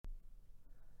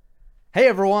Hey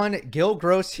everyone, Gil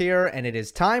Gross here, and it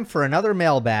is time for another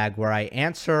mailbag where I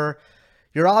answer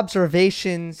your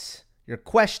observations, your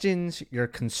questions, your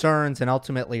concerns, and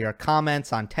ultimately your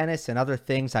comments on tennis and other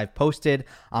things I've posted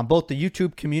on both the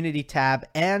YouTube community tab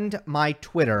and my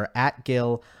Twitter at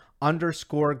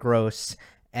Gil_Gross.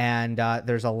 And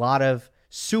there's a lot of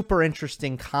super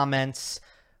interesting comments,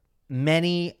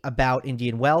 many about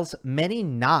Indian Wells, many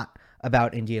not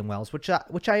about Indian Wells, which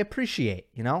I appreciate.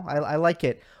 I like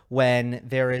it when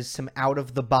there is some out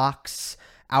of the box,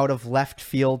 out of left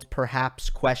field, perhaps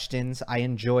questions. I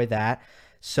enjoy that.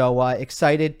 So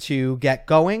excited to get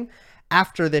going.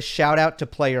 After this shout out to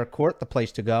Player Court, the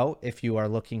place to go if you are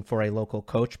looking for a local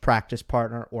coach, practice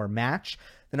partner, or match.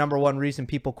 The number one reason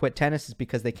people quit tennis is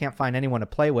because they can't find anyone to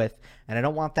play with, and I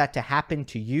don't want that to happen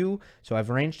to you. So I've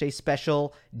arranged a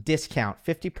special discount,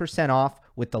 50% off,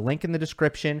 with the link in the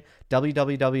description,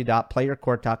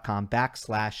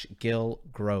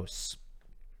 www.playercourt.com/GilGross.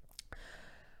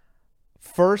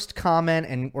 First comment,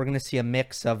 and we're going to see a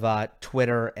mix of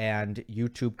Twitter and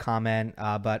YouTube comment,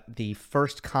 but the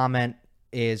first comment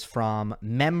is from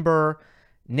member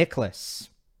Nicholas.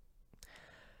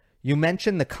 You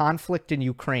mentioned the conflict in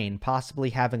Ukraine possibly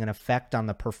having an effect on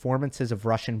the performances of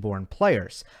Russian-born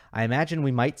players. I imagine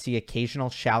we might see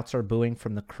occasional shouts or booing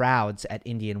from the crowds at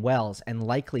Indian Wells, and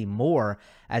likely more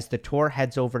as the tour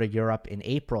heads over to Europe in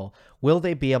April. Will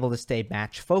they be able to stay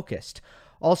match-focused?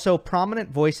 Also,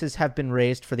 prominent voices have been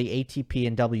raised for the ATP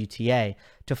and WTA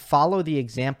to follow the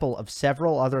example of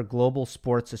several other global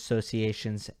sports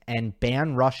associations and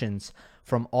ban Russians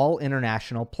from all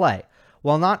international play.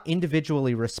 While not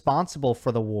individually responsible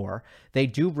for the war, they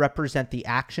do represent the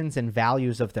actions and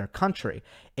values of their country.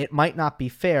 It might not be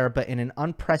fair, but in an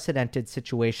unprecedented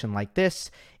situation like this,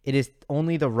 it is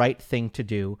only the right thing to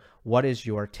do. What is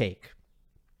your take?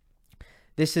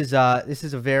 This is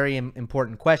a very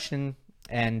important question,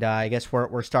 and I guess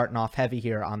we're starting off heavy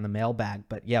here on the mailbag.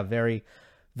 But yeah, very,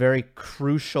 very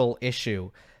crucial issue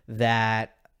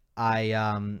that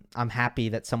I'm happy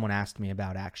that someone asked me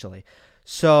about, actually.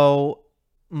 So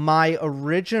my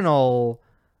original,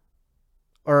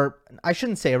 or I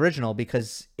shouldn't say original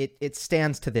because it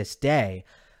stands to this day.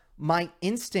 My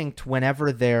instinct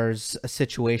whenever there's a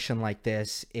situation like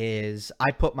this is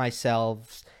I put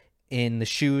myself in the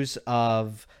shoes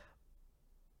of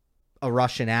a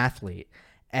Russian athlete.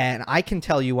 And I can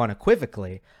tell you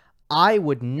unequivocally, I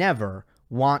would never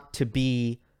want to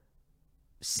be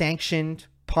sanctioned,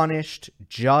 punished,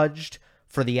 judged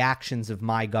for the actions of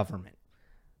my government.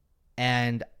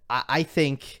 And I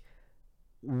think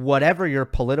whatever your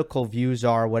political views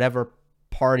are, whatever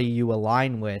party you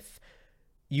align with,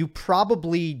 you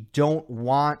probably don't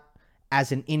want,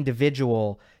 as an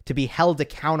individual, to be held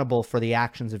accountable for the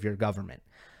actions of your government.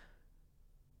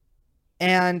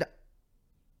 And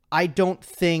I don't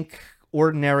think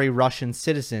ordinary Russian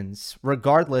citizens,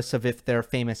 regardless of if they're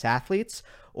famous athletes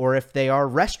or if they are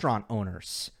restaurant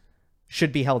owners,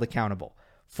 should be held accountable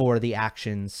for the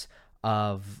actions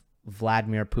of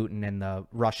Vladimir Putin and the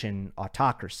Russian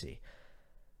autocracy.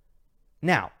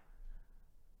 Now,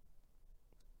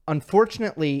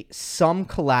 unfortunately, some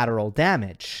collateral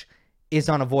damage is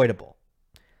unavoidable.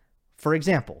 For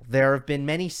example, there have been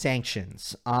many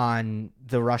sanctions on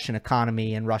the Russian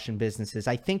economy and Russian businesses.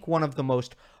 I think one of the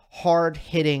most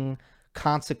hard-hitting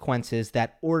consequences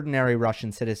that ordinary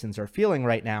Russian citizens are feeling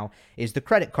right now is the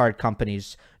credit card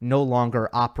companies no longer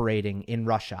operating in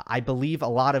Russia. I believe a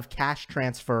lot of cash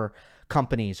transfer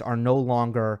companies are no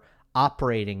longer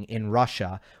operating in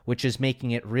Russia, which is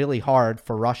making it really hard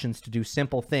for Russians to do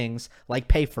simple things like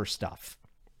pay for stuff.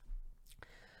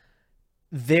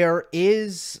 There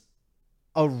is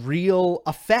a real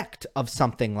effect of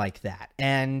something like that.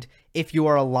 And if you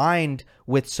are aligned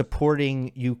with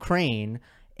supporting Ukraine,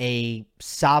 a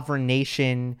sovereign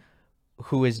nation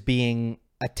who is being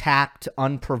attacked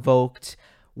unprovoked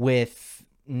with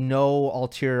no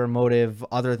ulterior motive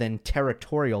other than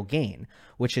territorial gain,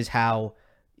 which is how,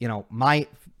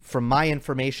 from my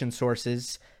information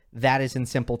sources, that is in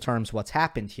simple terms what's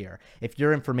happened here. If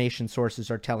your information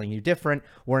sources are telling you different,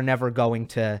 we're never going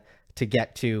to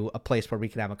get to a place where we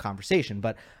can have a conversation.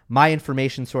 But my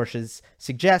information sources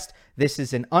suggest this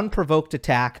is an unprovoked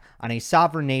attack on a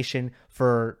sovereign nation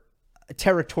for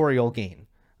territorial gain.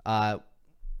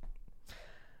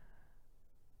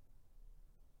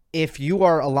 If you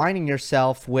are aligning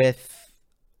yourself with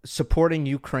supporting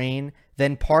Ukraine,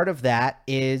 then part of that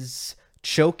is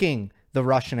choking the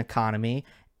Russian economy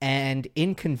and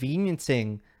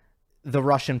inconveniencing the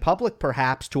Russian public,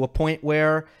 perhaps, to a point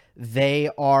where they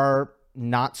are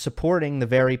not supporting the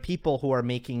very people who are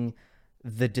making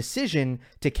the decision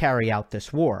to carry out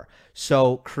this war.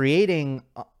 So creating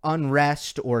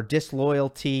unrest or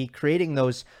disloyalty, creating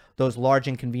those large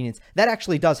inconvenience, that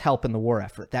actually does help in the war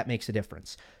effort. That makes a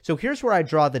difference. So here's where I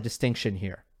draw the distinction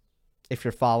here. If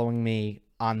you're following me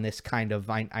on this kind of,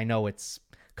 I know it's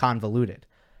convoluted.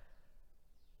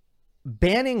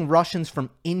 Banning Russians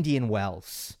from Indian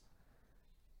wells,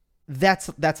 that's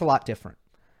a lot different.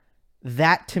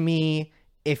 That, to me,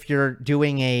 if you're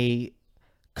doing a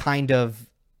kind of,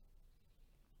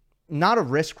 not a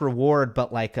risk reward,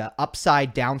 but like a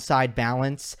upside downside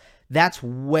balance, that's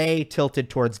way tilted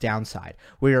towards downside,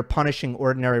 where you're punishing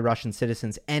ordinary Russian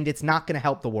citizens, and it's not going to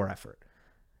help the war effort.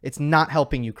 It's not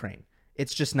helping Ukraine.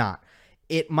 It's just not.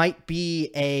 It might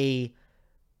be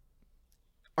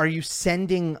are you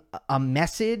sending a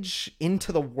message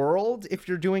into the world if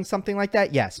you're doing something like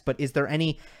that? Yes. But is there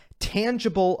any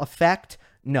tangible effect?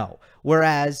 No.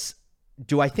 Whereas,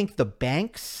 do I think the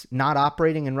banks not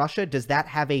operating in Russia, does that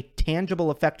have a tangible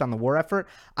effect on the war effort?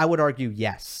 I would argue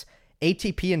yes.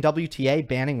 ATP and WTA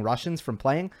banning Russians from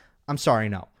playing? I'm sorry,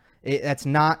 no. That's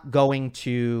not going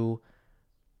to...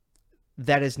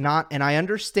 That is not... And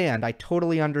I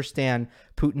totally understand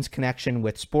Putin's connection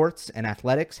with sports and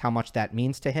athletics, how much that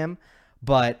means to him.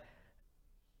 But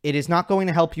it is not going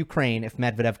to help Ukraine if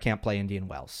Medvedev can't play Indian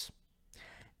Wells.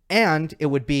 And it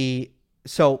would be...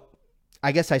 So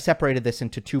I guess I separated this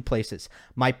into two places.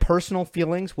 My personal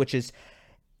feelings, which is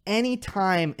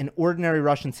anytime an ordinary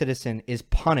Russian citizen is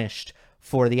punished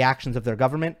for the actions of their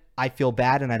government, I feel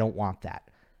bad and I don't want that.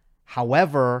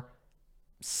 However,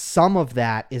 some of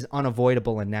that is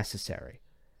unavoidable and necessary.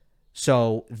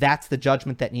 So that's the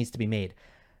judgment that needs to be made.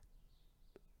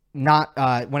 Not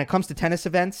when it comes to tennis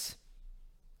events,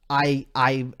 I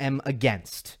am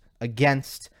against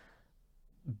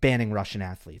banning Russian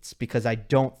athletes because I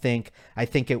don't think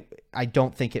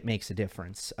it makes a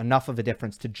difference, enough of a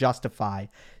difference to justify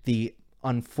the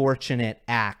unfortunate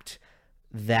act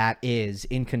that is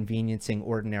inconveniencing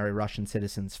ordinary Russian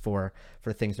citizens for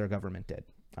things their government did,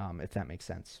 if that makes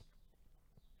sense.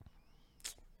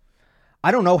 I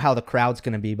don't know how the crowd's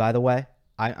going to be, by the way.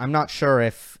 I'm not sure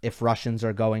if Russians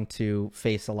are going to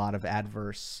face a lot of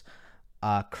adverse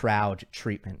crowd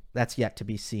treatment. That's yet to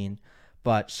be seen.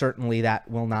 But certainly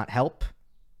that will not help.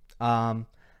 I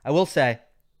will say,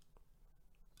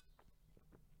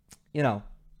 if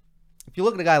you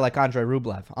look at a guy like Andrei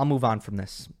Rublev, I'll move on from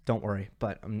this. Don't worry,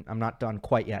 but I'm not done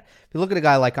quite yet. If you look at a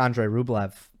guy like Andrei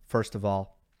Rublev, first of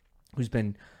all, who's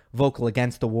been vocal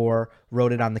against the war,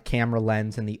 wrote it on the camera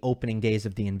lens in the opening days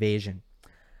of the invasion.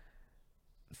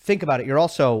 Think about it. You're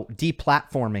also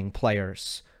deplatforming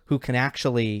players who can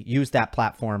actually use that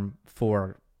platform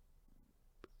for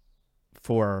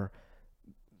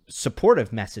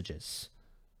supportive messages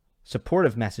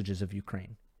of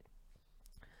Ukraine.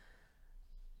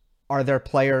 Are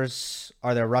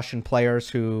there Russian players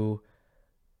who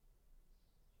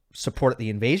support the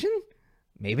invasion?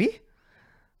 Maybe.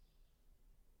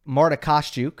 Marta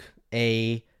Kostyuk,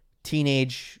 a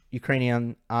teenage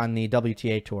Ukrainian on the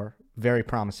WTA tour, very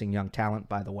promising young talent,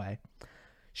 by the way.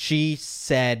 She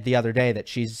said the other day that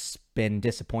she's been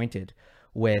disappointed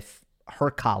with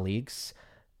her colleagues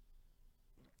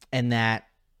and that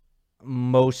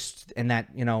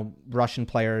Russian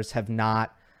players have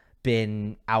not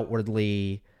been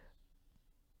outwardly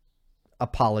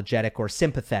apologetic or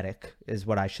sympathetic is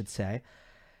what I should say.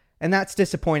 And that's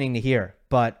disappointing to hear.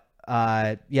 But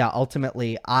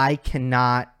ultimately I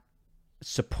cannot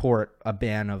support a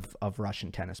ban of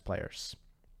Russian tennis players.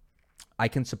 I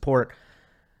can support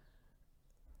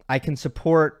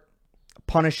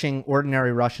punishing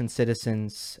ordinary Russian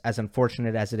citizens, as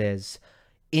unfortunate as it is,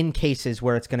 in cases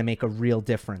where it's going to make a real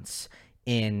difference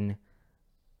in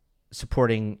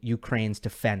supporting Ukraine's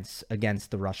defense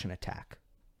against the Russian attack.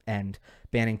 And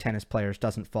banning tennis players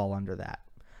doesn't fall under that.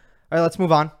 All right, let's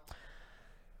move on.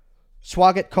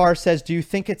 Swagat Carr says, do you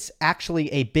think it's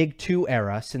actually a Big Two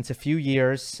era since a few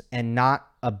years and not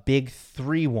a Big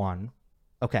 3-1?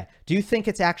 Okay. Do you think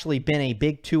it's actually been a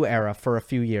Big Two era for a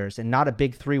few years and not a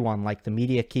Big 3-1 like the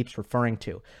media keeps referring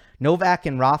to? Novak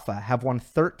and Rafa have won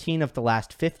 13 of the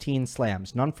last 15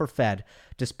 slams, none for Fed,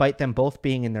 despite them both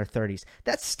being in their 30s.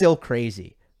 That's still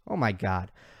crazy. Oh my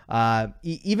God.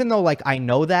 Even though I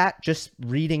know that, just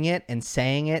reading it and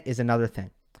saying it is another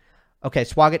thing. Okay,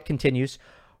 Swagat continues.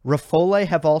 Rafole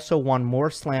have also won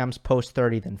more slams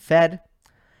post-30 than Fed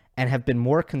and have been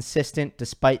more consistent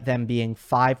despite them being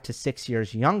 5 to 6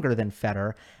 years younger than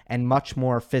Federer and much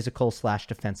more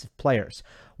physical/defensive players.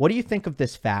 What do you think of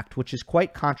this fact, which is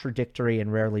quite contradictory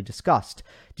and rarely discussed?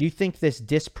 Do you think this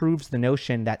disproves the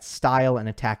notion that style and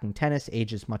attacking tennis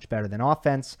ages much better than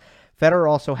offense? Federer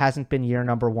also hasn't been year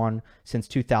number one since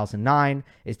 2009,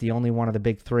 is the only one of the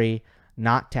big three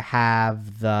not to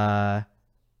have the,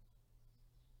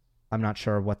 I'm not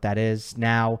sure what that is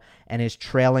now, and is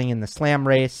trailing in the slam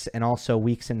race and also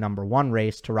weeks in number one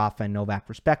race to Rafa and Novak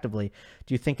respectively.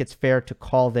 Do you think it's fair to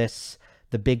call this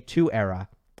the big two era?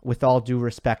 With all due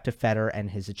respect to Federer and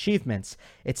his achievements,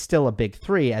 it's still a big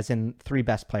three, as in three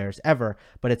best players ever,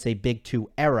 but it's a big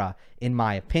two era, in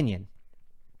my opinion.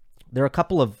 There are a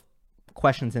couple of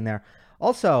questions in there.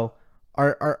 Also,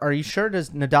 are you sure, does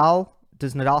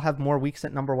Nadal have more weeks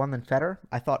at number one than Federer?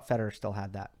 I thought Federer still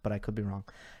had that, but I could be wrong.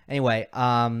 Anyway,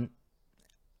 I'm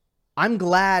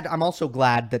also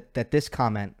glad that this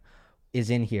comment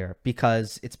is in here,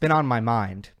 because it's been on my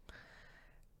mind.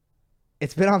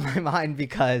 It's been on my mind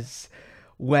because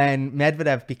when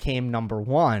Medvedev became number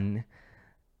one,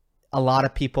 a lot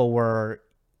of people were,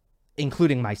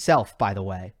 including myself, by the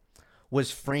way, was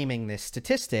framing this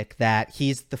statistic that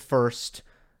he's the first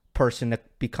person to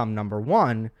become number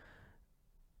one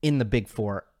in the Big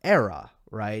Four era,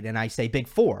 right? And I say Big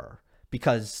Four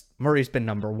because Murray's been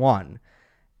number one.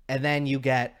 And then you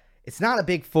get, it's not a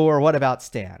Big Four, what about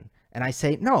Stan? And I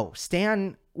say, no,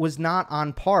 Stan was not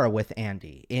on par with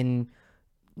Andy. In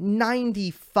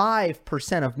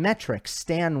 95% of metrics,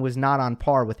 Stan was not on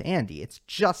par with Andy. It's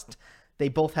just they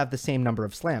both have the same number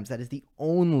of slams. That is the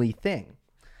only thing.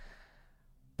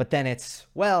 But then it's,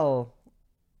 well,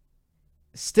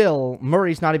 still,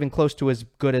 Murray's not even close to as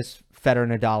good as Federer,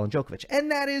 Nadal, and Djokovic.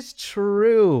 And that is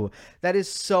true. That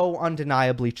is so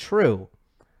undeniably true.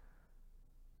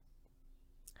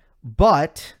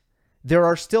 But there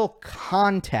are still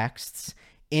contexts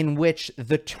in which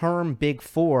the term Big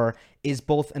Four is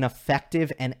both an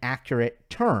effective and accurate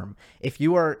term. If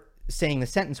you are saying the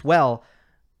sentence, well,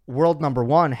 world number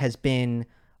one has been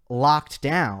locked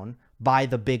down by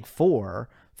the Big Four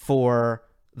for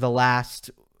the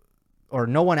last, or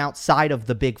no one outside of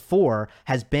the Big Four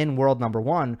has been world number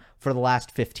one for the last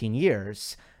 15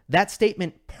 years, that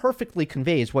statement perfectly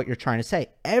conveys what you're trying to say.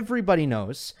 Everybody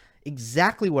knows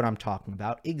exactly what I'm talking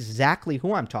about, exactly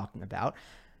who I'm talking about.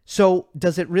 So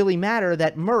does it really matter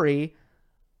that Murray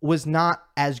was not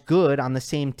as good on the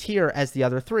same tier as the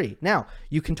other three? Now,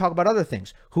 you can talk about other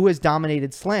things. Who has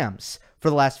dominated slams for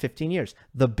the last 15 years?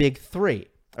 The Big Three.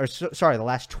 The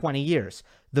last 20 years.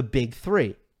 The Big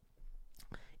Three.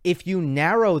 If you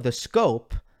narrow the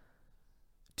scope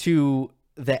to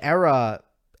the era,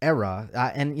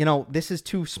 and, you know, this is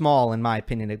too small, in my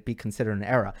opinion, to be considered an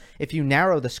era. If you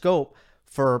narrow the scope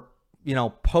for, you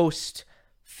know, post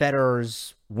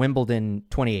Federer's Wimbledon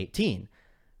 2018,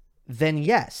 then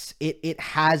yes, it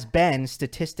has been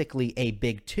statistically a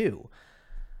big two.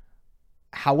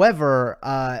 However,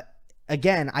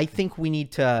 again, I think we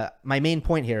need to, my main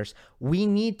point here is we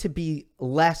need to be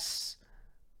less,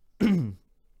 we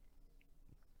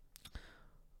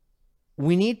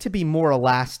need to be more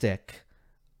elastic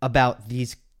about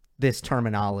this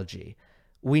terminology.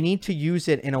 We need to use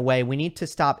it in a way, we need to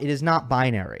stop. It is not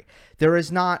binary.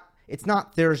 There's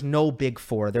no Big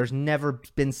Four. There's never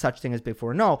been such thing as Big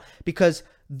Four. No, because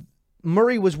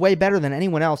Murray was way better than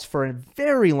anyone else for a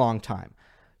very long time.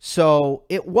 So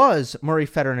it was Murray,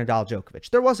 Federer, Nadal,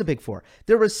 Djokovic. There was a Big Four.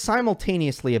 There was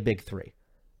simultaneously a Big Three.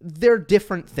 They're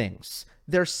different things.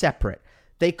 They're separate.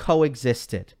 They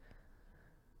coexisted.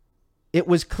 It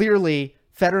was clearly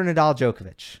Federer, Nadal,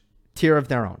 Djokovic, tier of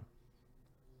their own.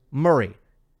 Murray,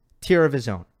 tier of his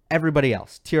own. Everybody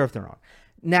else, tier of their own.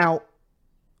 Now,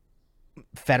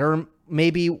 Federer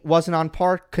maybe wasn't on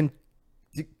par,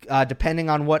 depending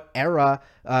on what era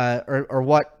or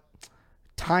what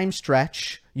time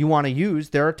stretch you want to use.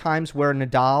 There are times where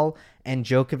Nadal and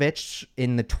Djokovic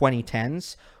in the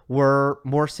 2010s were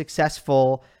more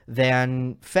successful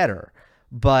than Federer.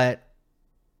 But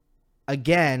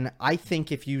again, I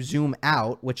think if you zoom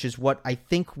out, which is what I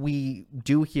think we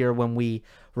do here when we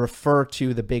refer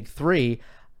to the Big Three,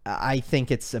 I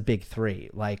think it's a Big Three.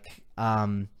 Like,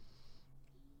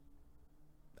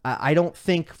 I don't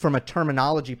think from a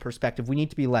terminology perspective, we need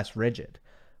to be less rigid.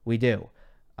 We do.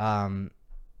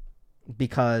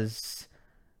 Because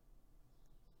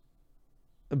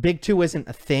Big Two isn't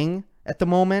a thing at the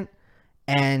moment.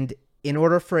 And in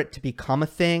order for it to become a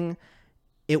thing,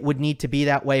 it would need to be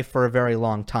that way for a very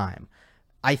long time.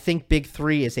 I think Big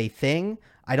Three is a thing.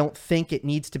 I don't think it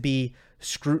needs to be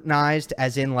scrutinized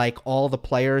as in like all the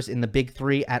players in the Big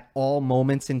Three at all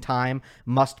moments in time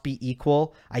must be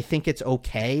equal. I think it's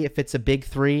okay if it's a Big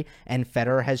Three and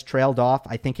Federer has trailed off.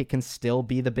 I think it can still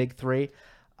be the Big Three.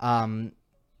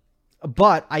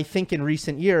 But I think in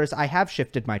recent years, I have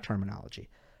shifted my terminology.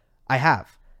 I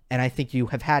have. And I think you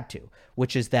have had to,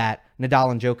 which is that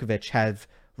Nadal and Djokovic have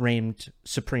reigned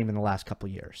supreme in the last couple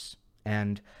of years.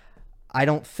 And I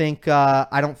don't think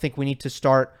we need to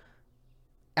start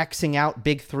Xing out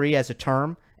Big Three as a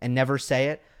term and never say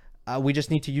it. We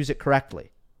just need to use it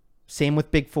correctly. Same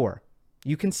with Big Four.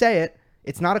 You can say it.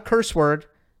 It's not a curse word.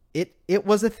 It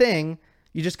was a thing.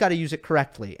 You just got to use it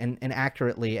correctly and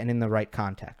accurately and in the right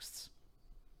contexts.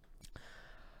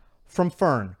 From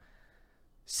Fern,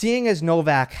 seeing as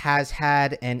Novak has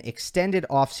had an extended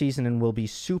offseason and will be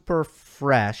super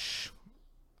fresh.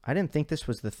 I didn't think this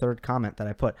was the third comment that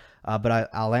I put, but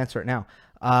I'll answer it now.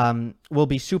 Will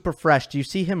be super fresh. Do you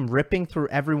see him ripping through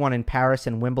everyone in Paris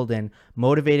and Wimbledon,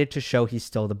 motivated to show he's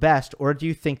still the best? Or do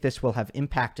you think this will have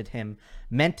impacted him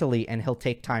mentally and he'll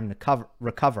take time to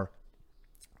recover?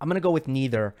 I'm going to go with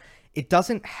neither. It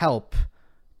doesn't help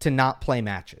to not play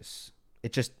matches.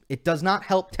 It does not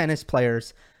help tennis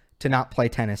players to not play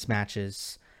tennis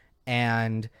matches.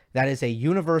 And that is a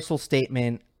universal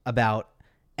statement about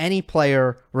any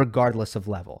player, regardless of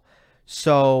level.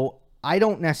 So I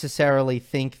don't necessarily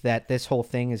think that this whole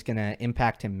thing is going to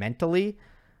impact him mentally.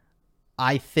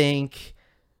 I think,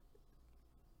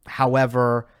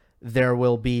 however, there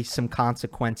will be some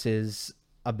consequences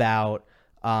about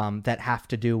that have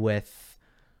to do with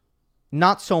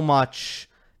not so much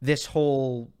this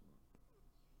whole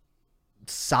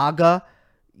saga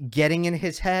getting in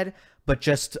his head, but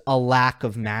just a lack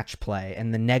of match play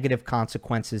and the negative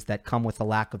consequences that come with a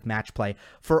lack of match play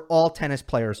for all tennis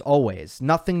players always.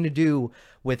 Nothing to do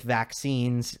with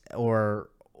vaccines or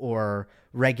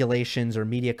regulations or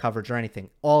media coverage or anything.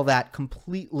 All that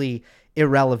completely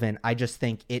irrelevant. I just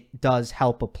think it does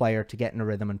help a player to get in a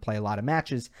rhythm and play a lot of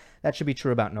matches. That should be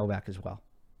true about Novak as well.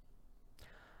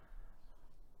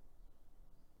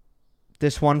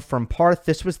 This one from Parth.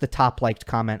 This was the top liked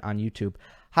comment on YouTube.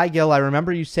 Hi, Gil. I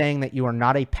remember you saying that you are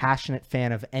not a passionate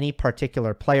fan of any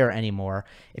particular player anymore.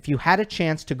 If you had a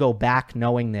chance to go back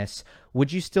knowing this,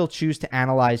 would you still choose to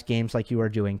analyze games like you are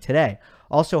doing today?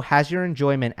 Also, has your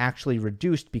enjoyment actually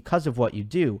reduced because of what you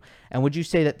do? And would you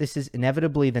say that this is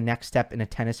inevitably the next step in a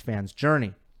tennis fan's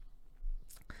journey?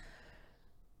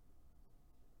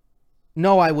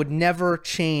 No, I would never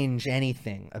change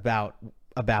anything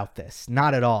about this.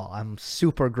 Not at all. I'm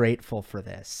super grateful for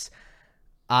this.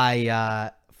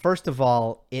 First of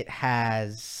all, it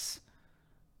has,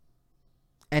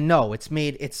 and no, it's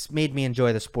made me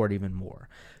enjoy the sport even more.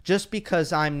 Just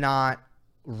because I'm not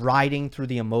riding through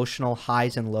the emotional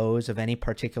highs and lows of any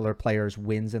particular player's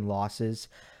wins and losses,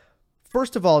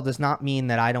 first of all, does not mean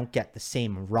that I don't get the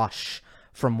same rush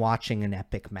from watching an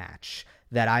epic match,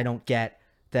 that I don't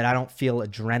feel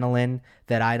adrenaline,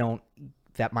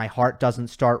 that my heart doesn't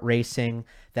start racing,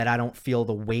 that I don't feel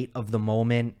the weight of the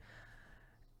moment.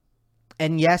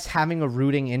 And yes, having a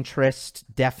rooting interest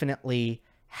definitely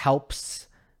helps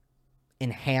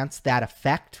enhance that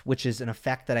effect, which is an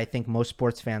effect that I think most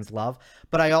sports fans love.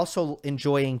 But I also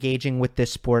enjoy engaging with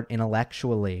this sport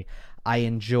intellectually. I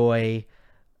enjoy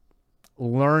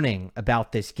learning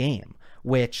about this game,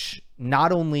 which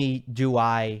not only do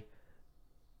I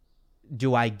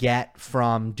get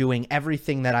from doing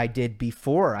everything that I did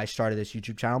before I started this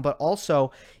YouTube channel, but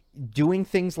also doing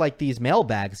things like these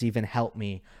mailbags even help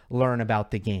me learn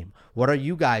about the game. What are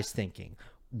you guys thinking?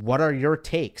 What are your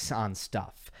takes on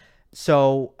stuff?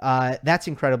 So that's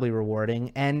incredibly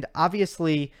rewarding. And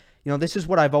obviously, this is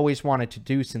what I've always wanted to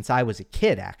do since I was a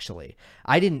kid, actually.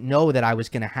 I didn't know that I was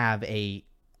going to have a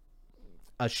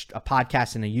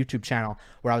podcast and a YouTube channel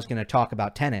where I was going to talk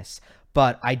about tennis.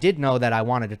 But I did know that I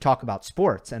wanted to talk about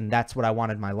sports, and that's what I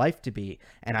wanted my life to be,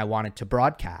 and I wanted to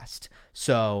broadcast.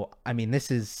 So, I mean,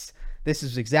 this is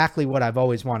exactly what I've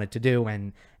always wanted to do,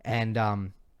 and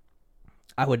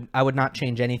I would not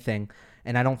change anything,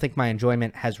 and I don't think my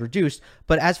enjoyment has reduced.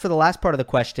 But as for the last part of the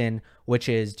question, which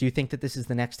is, do you think that this is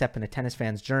the next step in a tennis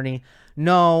fan's journey?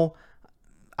 No,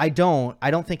 I don't.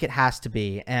 I don't think it has to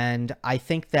be, and I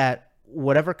think that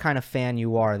whatever kind of fan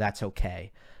you are, that's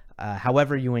okay.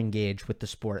 However you engage with the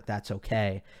sport, that's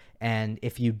okay. And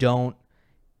if you don't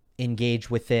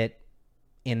engage with it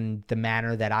in the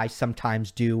manner that I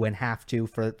sometimes do and have to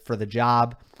for the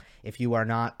job, if you are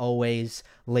not always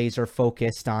laser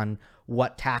focused on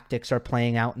what tactics are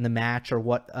playing out in the match or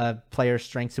what a player's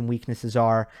strengths and weaknesses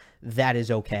are, that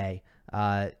is okay.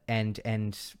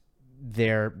 And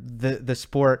the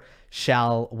sport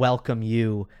shall welcome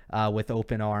you with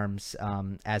open arms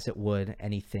as it would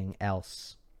anything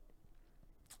else.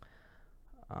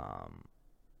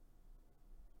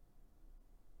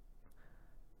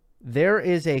 There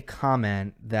is a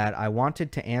comment that I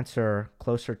wanted to answer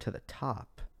closer to the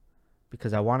top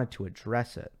because I wanted to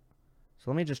address it.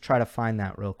 So let me just try to find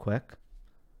that real quick.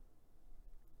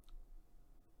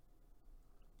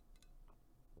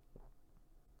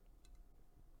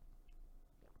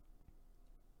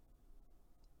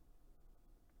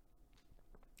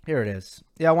 Here it is.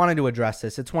 Yeah, I wanted to address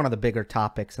this. It's one of the bigger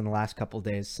topics in the last couple of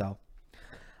days. So,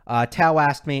 Tao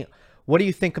asked me, what do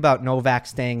you think about Novak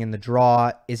staying in the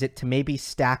draw? Is it to maybe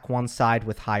stack one side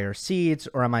with higher seeds,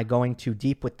 or am I going too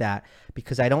deep with that?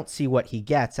 Because I don't see what he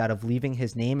gets out of leaving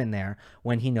his name in there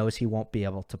when he knows he won't be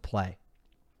able to play.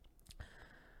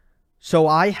 So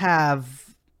I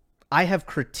have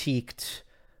critiqued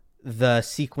the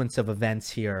sequence of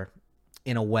events here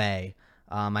in a way.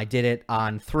 I did it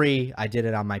on 3. I did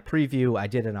it on my preview. I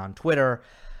did it on Twitter.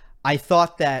 I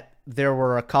thought that there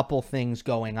were a couple things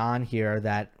going on here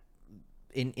that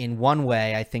in one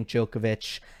way, I think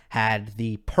Djokovic had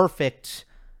the perfect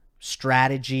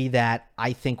strategy that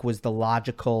I think was the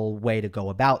logical way to go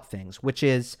about things, which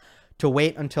is to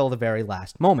wait until the very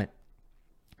last moment.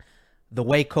 The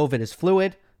way COVID is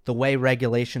fluid, the way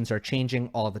regulations are changing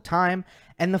all the time,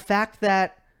 and the fact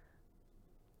that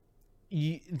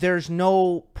there's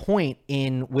no point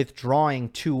in withdrawing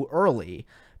too early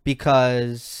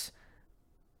because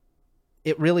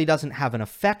it really doesn't have an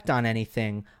effect on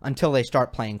anything until they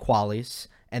start playing qualies,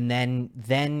 and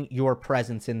then your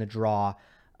presence in the draw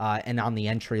and on the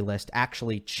entry list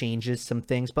actually changes some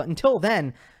things. But until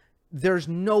then, there's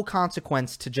no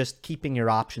consequence to just keeping your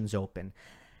options open.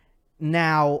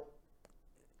 Now,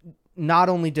 not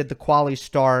only did the qualies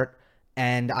start,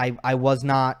 and I was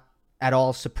not at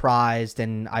all surprised,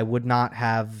 and I would not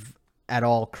have at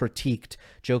all critiqued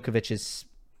Djokovic's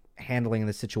handling of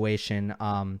the situation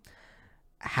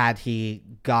had he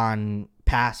gone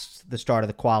past the start of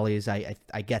the qualies.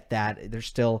 I get that.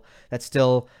 That's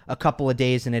still a couple of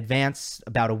days in advance,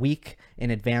 about a week in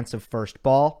advance of first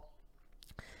ball.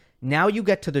 Now you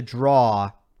get to the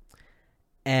draw,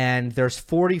 and there's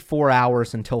 44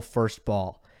 hours until first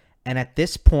ball. And at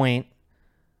this point,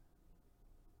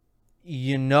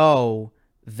 you know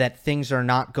that things are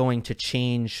not going to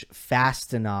change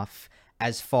fast enough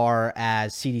as far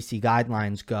as CDC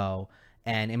guidelines go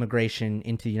and immigration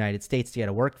into the United States to get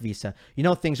a work visa. You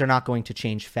know things are not going to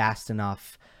change fast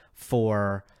enough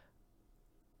for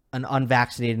an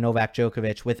unvaccinated Novak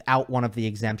Djokovic without one of the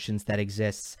exemptions that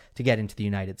exists to get into the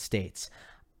United States.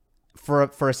 For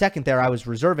a second there, I was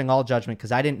reserving all judgment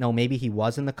because I didn't know, maybe he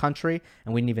was in the country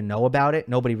and we didn't even know about it.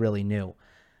 Nobody really knew.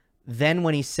 Then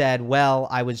when he said, well,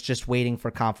 I was just waiting for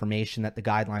confirmation that the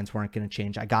guidelines weren't going to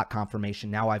change, I got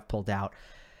confirmation. Now I've pulled out.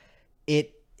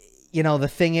 The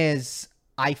thing is,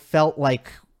 I felt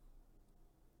like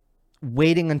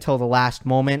waiting until the last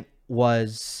moment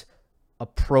was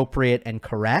appropriate and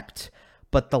correct,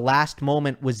 but the last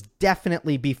moment was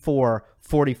definitely before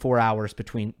 44 hours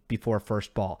before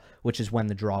first ball, which is when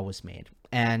the draw was made.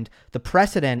 And the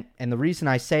precedent, and the reason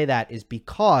I say that is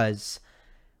because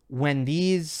when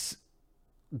these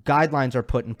guidelines are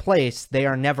put in place, they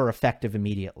are never effective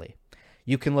immediately.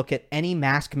 You can look at any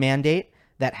mask mandate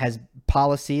that has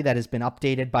policy that has been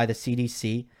updated by the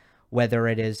CDC, whether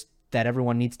it is that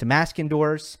everyone needs to mask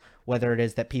indoors, whether it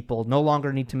is that people no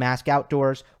longer need to mask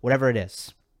outdoors, whatever it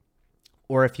is.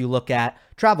 Or if you look at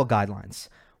travel guidelines,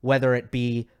 whether it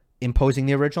be imposing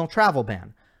the original travel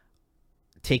ban,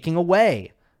 taking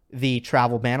away the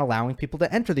travel ban, allowing people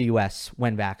to enter the U.S.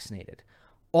 when vaccinated.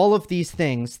 All of these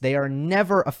things, they are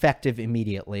never effective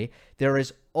immediately. There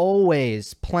is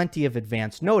always plenty of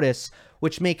advance notice,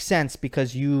 which makes sense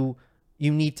because you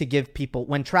need to give people,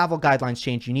 when travel guidelines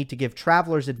change, you need to give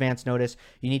travelers advance notice.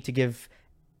 You need to give,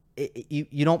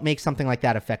 you don't make something like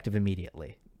that effective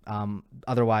immediately.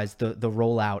 Otherwise, the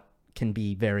rollout can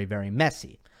be very, very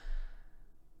messy.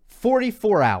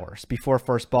 44 hours before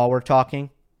first ball, we're talking.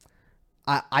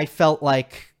 I felt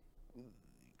like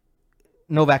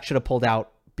Novak should have pulled out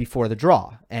before the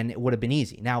draw, and it would have been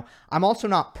easy. Now, I'm also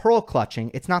not pearl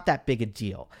clutching. It's not that big a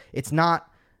deal. It's not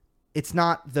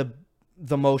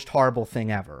the most horrible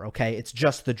thing ever, okay? It's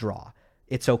just the draw.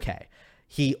 It's okay.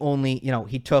 He only,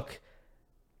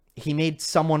 he made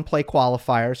someone play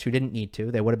qualifiers who didn't need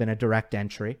to. They would have been a direct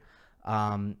entry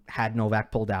had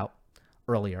Novak pulled out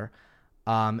earlier.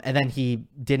 And then he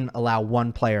didn't allow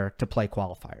one player to play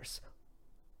qualifiers.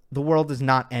 The world is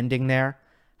not ending there.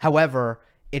 However,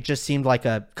 it just seemed like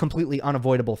a completely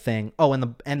unavoidable thing. Oh,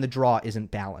 and the draw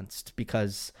isn't balanced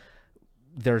because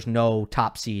there's no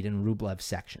top seed in Rublev's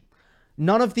section.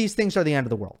 None of these things are the end of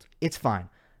the world. It's fine.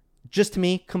 Just to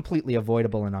me, completely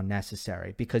avoidable and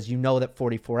unnecessary because you know that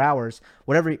 44 hours,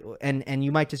 whatever, and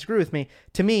you might disagree with me,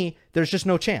 to me, there's just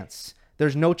no chance.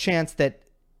 There's no chance that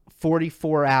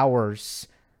 44 hours,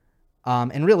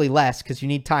 and really less because you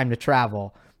need time to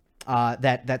travel,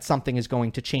 that something is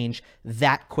going to change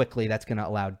that quickly that's going to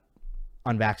allow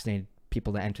unvaccinated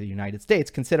people to enter the United States,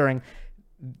 considering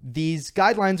these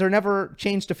guidelines are never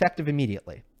changed effective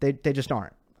immediately. They just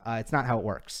aren't. It's not how it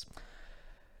works.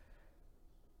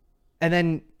 And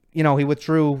then, he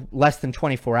withdrew less than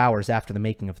 24 hours after the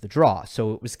making of the draw.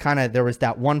 So it was there was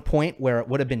that one point where it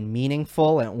would have been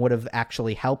meaningful and it would have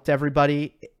actually helped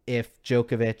everybody if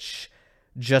Djokovic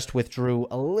just withdrew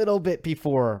a little bit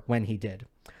before when he did.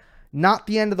 Not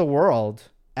the end of the world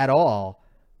at all.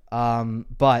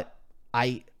 But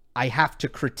I have to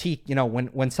critique,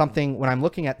 when I'm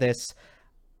looking at this,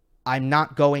 I'm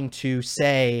not going to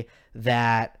say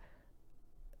that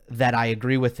I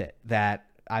agree with it, that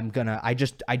I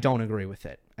don't agree with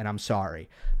it. And I'm sorry,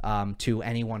 to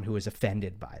anyone who is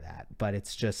offended by that, but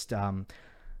it's just how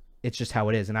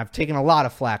it is. And I've taken a lot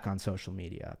of flack on social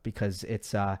media because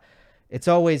it's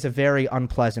always a very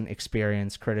unpleasant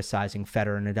experience criticizing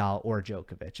Federer, Nadal, or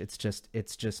Djokovic.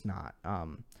 It's just not,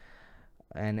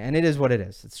 and it is what it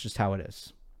is. It's just how it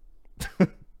is.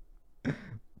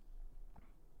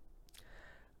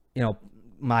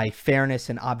 My fairness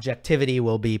and objectivity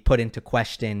will be put into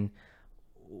question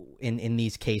in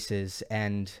these cases.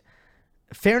 And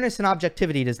fairness and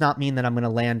objectivity does not mean that I'm going to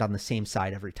land on the same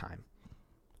side every time,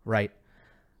 right?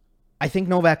 I think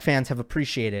Novak fans have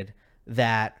appreciated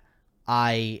that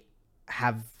I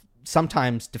have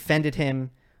sometimes defended him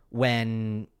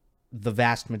when the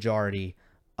vast majority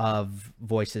of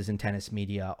voices in tennis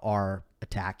media are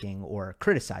attacking or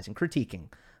critiquing,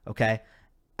 okay?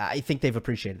 I think they've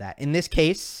appreciated that. In this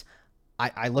case,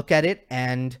 I look at it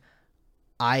and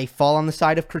I fall on the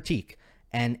side of critique.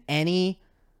 And any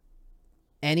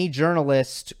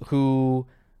journalist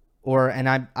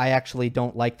I actually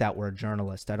don't like that word,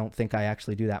 journalist. I don't think I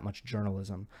actually do that much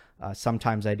journalism.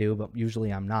 Sometimes I do, but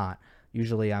usually I'm not.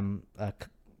 Usually I'm a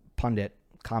pundit,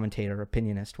 commentator,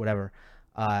 opinionist, whatever.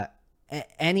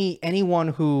 Anyone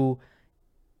who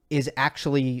is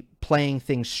actually playing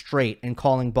things straight and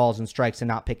calling balls and strikes and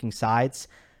not picking sides,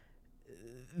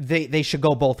 they should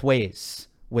go both ways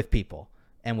with people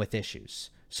and with issues.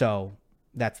 So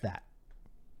that's that.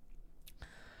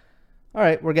 All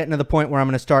right, we're getting to the point where I'm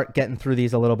going to start getting through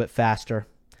these a little bit faster.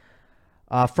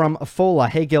 From Afola,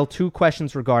 hey Gil, 2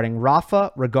 questions regarding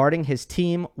Rafa. Regarding his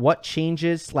team, what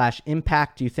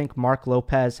changes/impact do you think Mark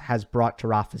Lopez has brought to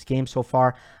Rafa's game so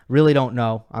far? Really don't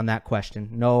know on that question.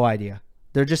 No idea.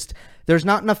 There's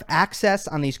not enough access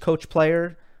on these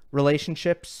coach-player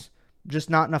relationships. Just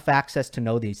not enough access to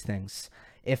know these things.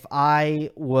 If I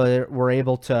were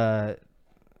able to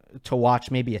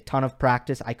watch maybe a ton of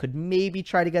practice, I could maybe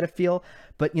try to get a feel.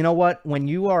 But you know what? When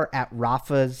you are at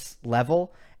Rafa's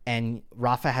level and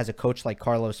Rafa has a coach like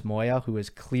Carlos Moya, who has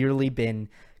clearly been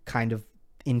kind of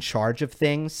in charge of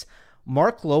things,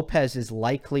 Mark Lopez is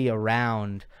likely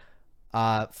around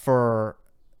for,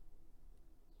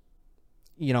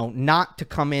 not to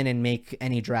come in and make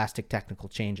any drastic technical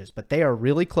changes. But they are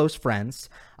really close friends.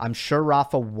 I'm sure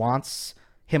Rafa wants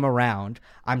him around.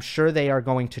 I'm sure they are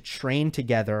going to train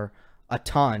together a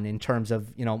ton in terms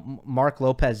of, Mark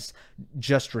Lopez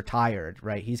just retired,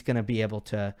 right? He's going to be able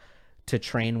to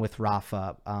train with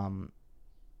Rafa,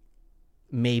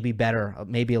 maybe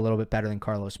a little bit better than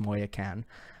Carlos Moya can.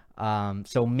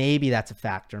 So maybe that's a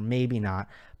factor, maybe not.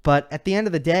 But at the end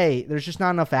of the day, there's just not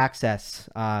enough access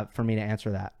for me to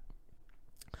answer that.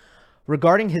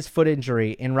 Regarding his foot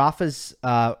injury, in Rafa's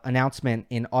announcement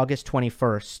in August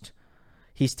 21st,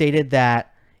 he stated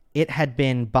that it had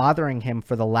been bothering him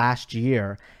for the last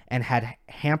year and had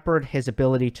hampered his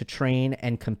ability to train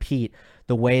and compete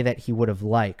the way that he would have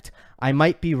liked. I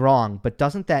might be wrong, but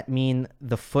doesn't that mean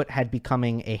the foot had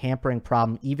becoming a hampering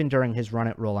problem even during his run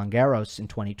at Roland Garros in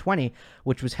 2020,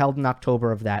 which was held in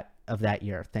October of that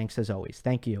year? Thanks as always.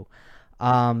 Thank you.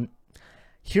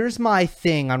 Here's my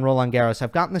thing on Roland Garros.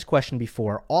 I've gotten this question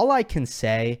before. All I can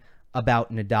say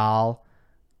about Nadal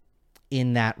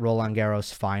in that Roland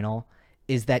Garros final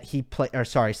is that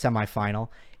semifinal,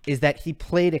 is that he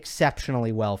played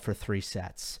exceptionally well for 3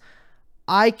 sets.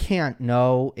 I can't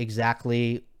know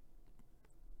exactly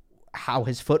how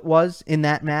his foot was in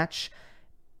that match.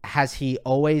 Has he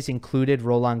always included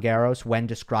Roland Garros when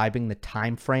describing the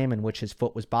time frame in which his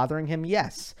foot was bothering him?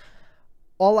 Yes.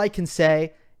 All I can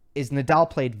say is Nadal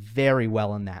played very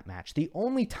well in that match. The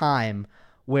only time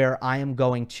where I am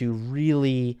going to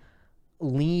really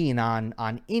lean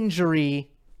on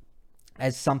injury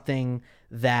as something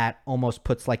that almost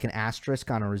puts like an asterisk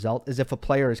on a result is if a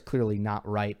player is clearly not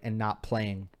right and not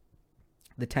playing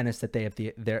the tennis that they have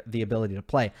the ability to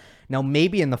play. Now,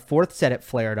 maybe in the 4th set it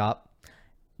flared up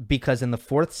because in the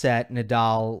 4th set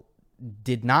Nadal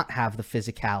did not have the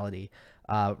physicality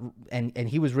and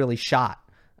he was really shot.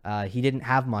 He didn't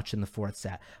have much in the 4th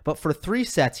set. But for 3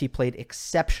 sets, he played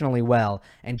exceptionally well,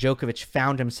 and Djokovic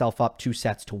found himself up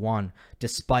 2-1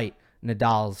 despite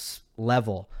Nadal's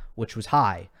level, which was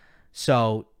high.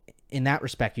 So in that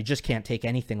respect, you just can't take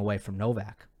anything away from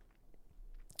Novak.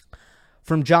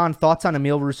 From John, thoughts on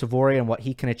Emil Ruusuvuori and what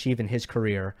he can achieve in his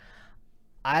career.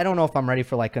 I don't know if I'm ready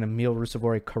for like an Emil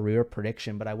Ruusuvuori career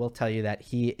prediction, but I will tell you that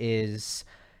he is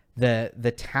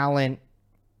the talent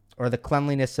or the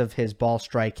cleanliness of his ball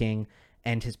striking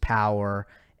and his power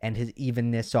and his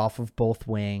evenness off of both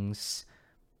wings.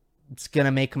 It's going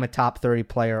to make him a top 30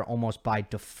 player almost by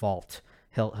default.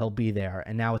 He'll be there.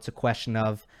 And now it's a question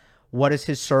of, what does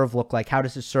his serve look like? How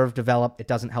does his serve develop? It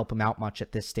doesn't help him out much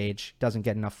at this stage. Doesn't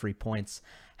get enough free points.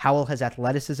 How will his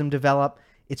athleticism develop?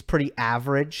 It's pretty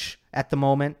average at the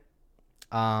moment.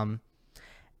 And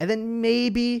then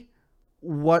maybe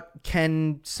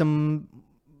can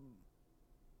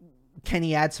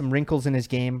he add some wrinkles in his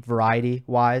game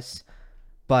variety-wise?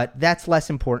 But that's less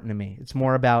important to me. It's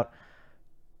more about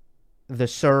the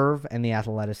serve and the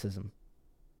athleticism.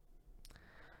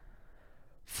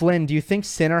 Flynn, do you think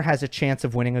Sinner has a chance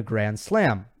of winning a Grand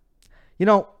Slam? You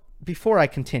know, before I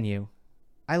continue,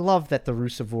 I love that the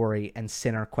Ruusuvuori and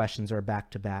Sinner questions are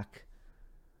back-to-back.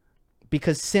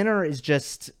 Because Sinner is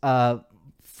just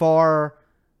far...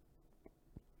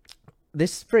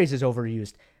 This phrase is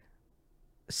overused.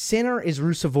 Sinner is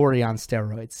Ruusuvuori on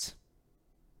steroids.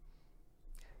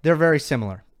 They're very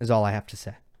similar, is all I have to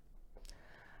say.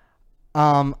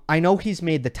 I know he's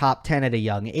made the top 10 at a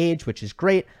young age, which is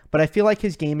great, but I feel like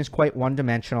his game is quite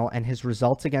one-dimensional, and his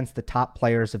results against the top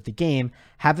players of the game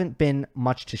haven't been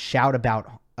much to shout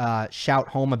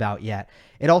home about yet.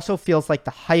 It also feels like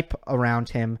the hype around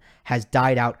him has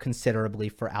died out considerably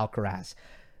for Alcaraz.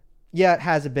 Yeah, it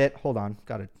has a bit. Hold on,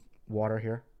 got a water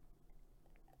here.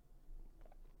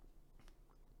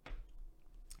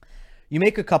 You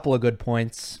make a couple of good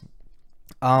points.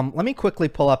 Let me quickly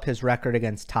pull up his record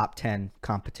against top 10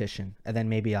 competition, and then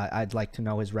maybe I'd like to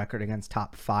know his record against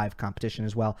top 5 competition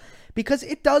as well, because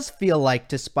it does feel like,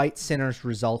 despite Sinner's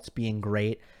results being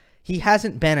great, he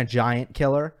hasn't been a giant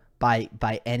killer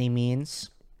by any means.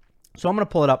 So I'm going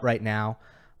to pull it up right now.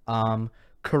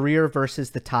 Career versus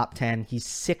the top 10, he's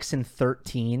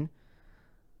 6-13,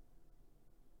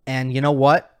 and you know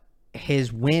what?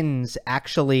 His wins,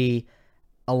 actually,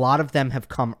 a lot of them have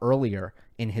come earlier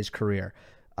in his career.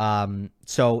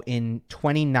 So in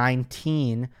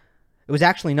 2019, it was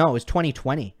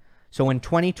 2020. So in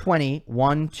 2020,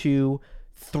 1, 2,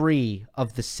 3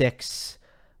 of the 6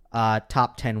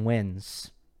 top 10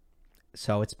 wins.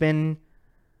 So it's been,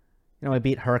 he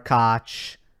beat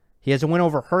Hurkacz. He has a win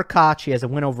over Hurkacz. He has a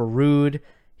win over Ruud.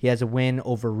 He has a win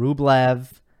over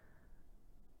Rublev.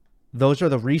 Those are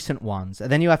the recent ones.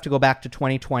 And then you have to go back to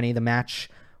 2020, the match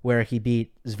where he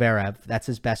beat Zverev. That's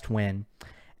his best win.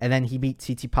 And then he beat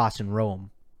Tsitsipas in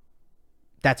Rome.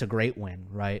 That's a great win,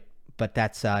 right? But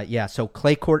that's, so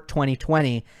Clay Court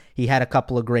 2020, he had a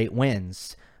couple of great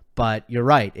wins. But you're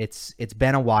right, it's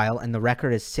been a while, and the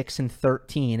record is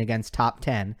 6-13 against top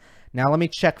 10. Now let me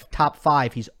check top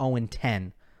 5. He's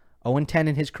 0-10. 0-10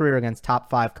 in his career against top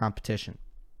 5 competition.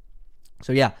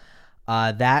 So yeah,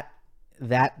 that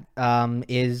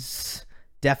is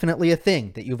definitely a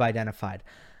thing that you've identified.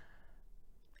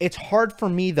 It's hard for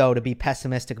me, though, to be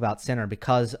pessimistic about Sinner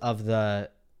because of the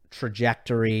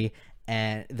trajectory,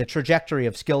 and the trajectory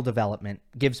of skill development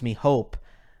gives me hope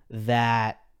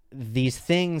that these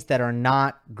things that are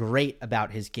not great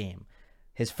about his game,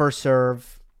 his first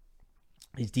serve,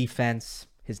 his defense,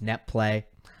 his net play,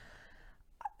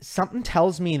 something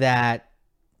tells me that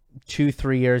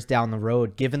 2-3 years down the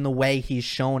road, given the way he's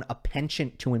shown a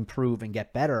penchant to improve and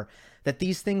get better, that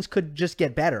these things could just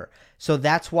get better. So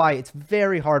that's why it's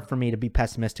very hard for me to be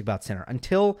pessimistic about Sinner.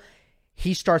 Until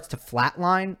he starts to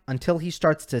flatline, until he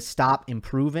starts to stop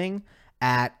improving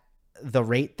at the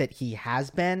rate that he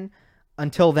has been,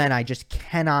 until then, I just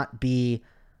cannot be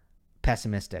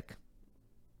pessimistic.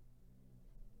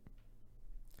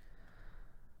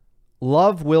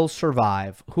 Love will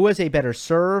survive. Who has a better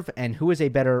serve and who is a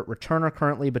better returner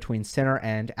currently between Sinner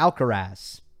and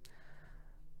Alcaraz?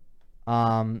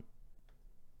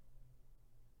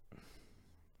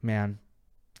 Man,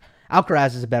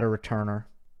 Alcaraz is a better returner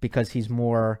because he's a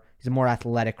more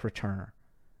athletic returner.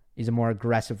 He's a more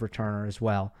aggressive returner as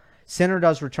well. Sinner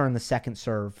does return the second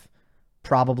serve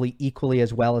probably equally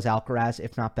as well as Alcaraz,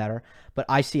 if not better. But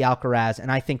I see Alcaraz,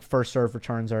 and I think first serve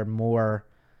returns are more...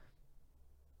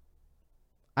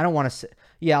 I don't want to say...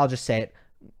 Yeah, I'll just say it.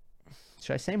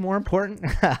 Should I say more important?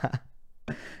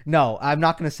 No, I'm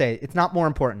not going to say it. It's not more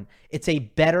important. It's a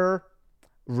better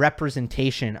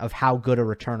representation of how good a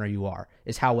returner you are,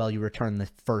 is how well you return the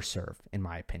first serve, in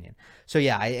my opinion. So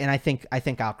yeah, I think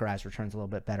Alcaraz returns a little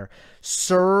bit better.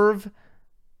 Serve,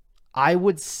 I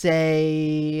would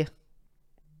say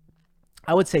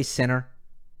I would say Sinner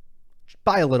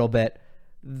by a little bit.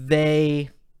 Alcaraz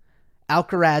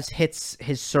hits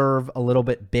his serve a little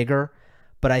bit bigger,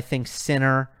 but I think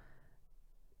Sinner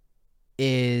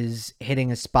is hitting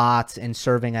his spots and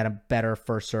serving at a better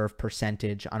first serve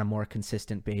percentage on a more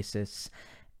consistent basis.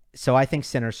 So I think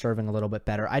Sinner's serving a little bit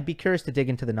better. I'd be curious to dig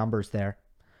into the numbers there.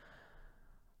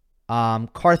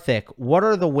 Karthik, what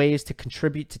are the ways to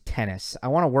contribute to tennis? I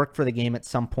want to work for the game at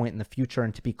some point in the future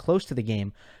and to be close to the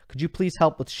game. Could you please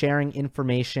help with sharing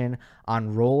information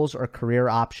on roles or career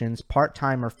options,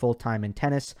 part-time or full-time in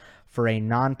tennis, for a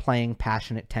non-playing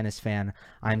passionate tennis fan?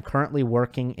 I'm currently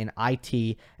working in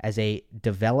IT as a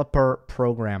developer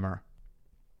programmer.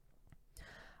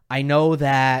 I know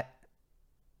that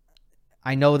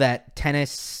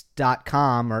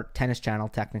tennis.com, or Tennis Channel,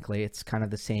 technically, it's kind of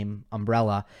the same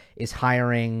umbrella, is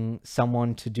hiring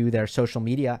someone to do their social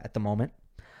media at the moment.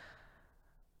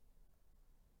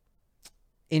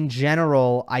 In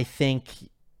general, I think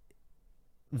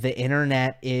the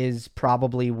internet is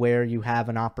probably where you have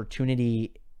an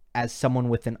opportunity as someone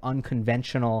with an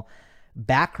unconventional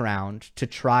background to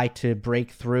try to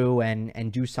break through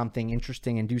and do something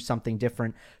interesting and do something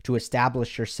different to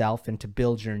establish yourself and to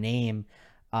build your name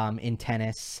in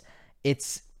tennis.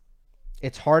 It's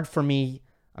hard for me.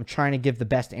 I'm trying to give the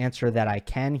best answer that I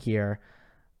can here.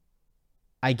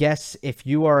 I guess if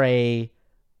you are a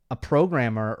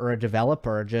programmer or a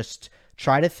developer, just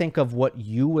try to think of what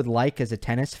you would like as a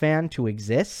tennis fan to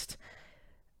exist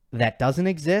that doesn't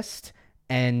exist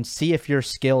and see if your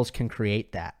skills can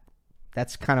create that.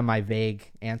 That's kind of my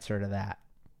vague answer to that.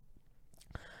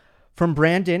 From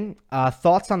Brandon,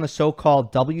 thoughts on the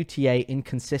so-called WTA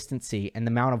inconsistency and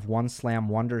the amount of one-slam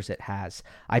wonders it has.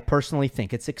 I personally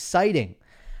think it's exciting.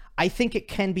 I think it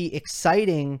can be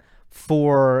exciting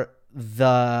for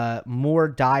the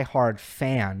more diehard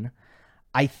fan.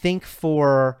 I think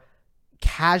for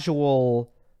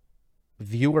casual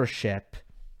viewership,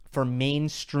 for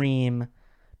mainstream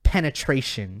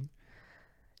penetration,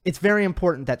 it's very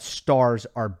important that stars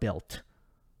are built.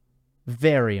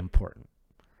 Very important.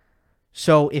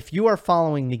 So if you are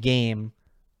following the game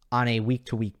on a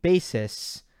week-to-week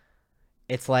basis,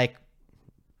 it's like,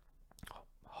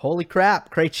 holy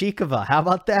crap, Krejcikova, how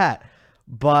about that?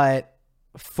 But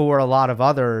for a lot of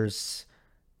others,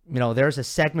 there's a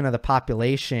segment of the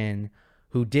population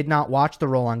who did not watch the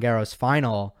Roland Garros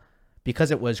final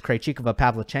because it was Krejcikova,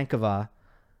 Pavlyuchenkova,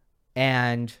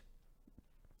 and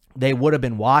they would have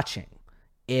been watching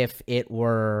if it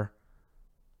were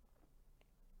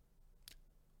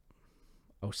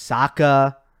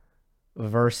Osaka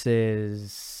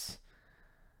versus...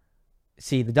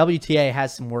 See, the WTA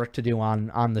has some work to do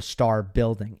on the star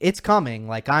building. It's coming.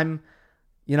 Like, I'm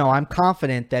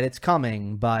confident that it's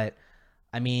coming, but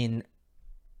I mean,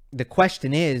 the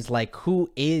question is, like, who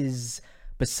is,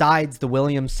 besides the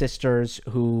Williams sisters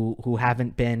who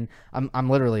haven't been... I'm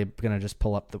literally going to just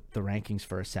pull up the rankings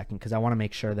for a second because I want to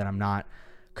make sure that I'm not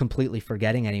completely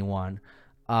forgetting anyone.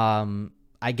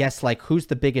 I guess, like, who's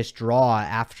the biggest draw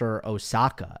after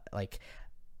Osaka? Like,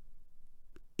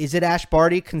 is it Ash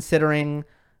Barty, considering,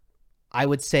 I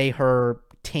would say, her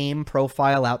tame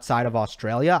profile outside of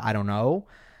Australia? I don't know.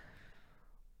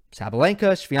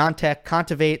 Sabalenka, Swiatek,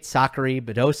 Kontaveit, Sakari,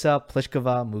 Badosa,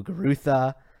 Pliskova,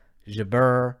 Muguruza,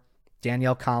 Jabeur,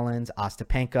 Danielle Collins,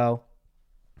 Ostapenko.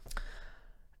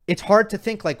 It's hard to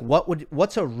think, like,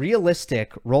 what's a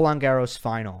realistic Roland Garros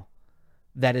final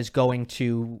that is going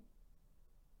to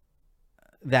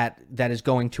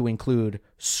include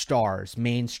stars,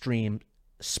 mainstream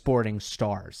sporting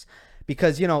stars,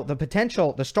 because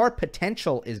the star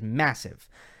potential is massive.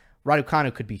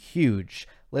 Raducanu could be huge.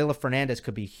 Leylah Fernandez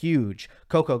could be huge.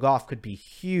 Coco Gauff could be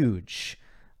huge.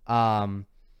 I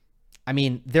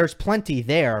mean, there's plenty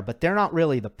there, but they're not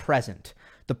really the present.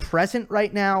 The present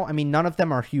right now, I mean, none of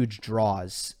them are huge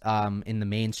draws in the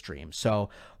mainstream. So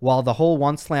while the whole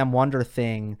one slam wonder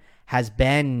thing has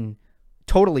been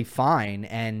totally fine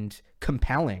and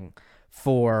compelling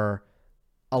for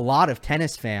a lot of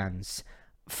tennis fans,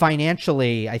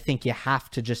 financially, I think you have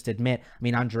to just admit, I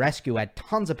mean, Andreescu had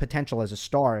tons of potential as a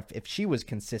star if she was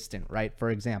consistent, right? For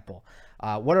example,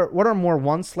 what are more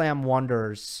one slam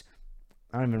wonders?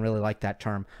 I don't even really like that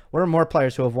term. What are more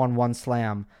players who have won one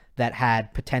slam that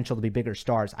had potential to be bigger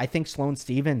stars? I think Sloane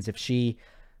Stephens, if she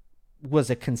was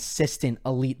a consistent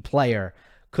elite player,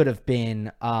 could have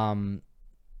been a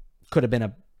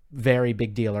very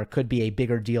big deal, or could be a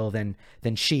bigger deal than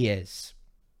she is.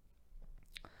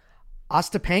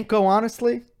 Ostapenko,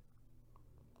 honestly,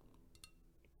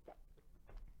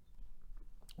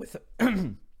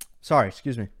 sorry,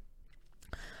 excuse me.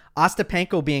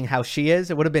 Ostapenko being how she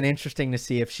is, it would have been interesting to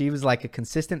see if she was like a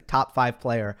consistent top 5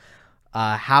 player.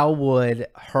 How would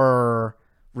her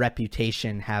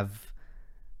reputation have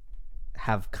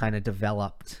kind of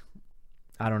developed?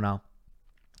 I don't know.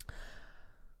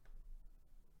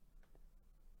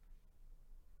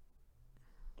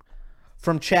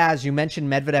 From Chaz, you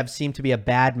mentioned Medvedev seemed to be a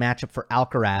bad matchup for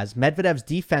Alcaraz. Medvedev's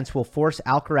defense will force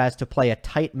Alcaraz to play a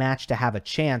tight match to have a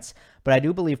chance, but I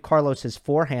do believe Carlos's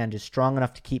forehand is strong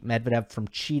enough to keep Medvedev from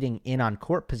cheating in on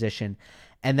court position,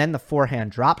 and then the forehand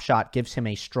drop shot gives him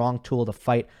a strong tool to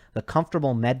fight the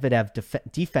comfortable Medvedev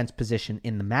defense position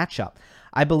in the matchup.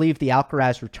 I believe the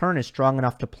Alcaraz return is strong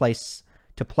enough to play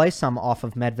some off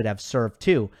of Medvedev's serve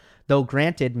too, though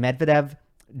granted, Medvedev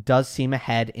does seem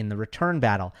ahead in the return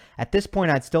battle. At this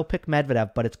point, I'd still pick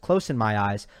Medvedev, but it's close in my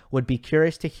eyes. Would be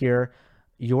curious to hear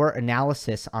your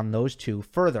analysis on those two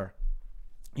further.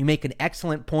 You make an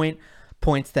excellent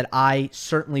points that I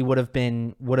certainly would have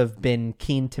been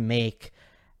keen to make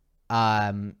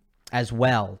as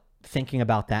well, thinking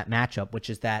about that matchup, which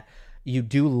is that you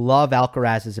do love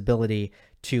Alcaraz's ability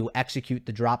to execute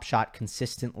the drop shot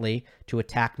consistently to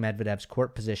attack Medvedev's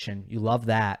court position. You love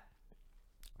that.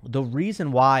 The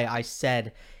reason why I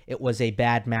said it was a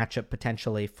bad matchup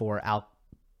potentially for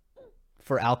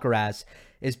Alcaraz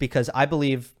is because I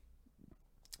believe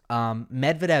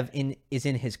Medvedev is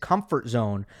in his comfort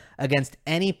zone against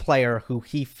any player who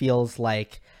he feels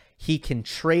like he can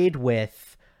trade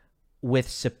with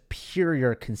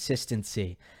superior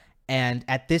consistency. And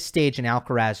at this stage in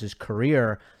Alcaraz's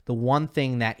career, the one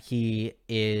thing that he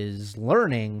is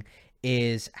learning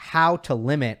is how to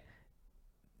limit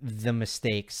the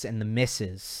mistakes and the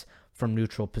misses from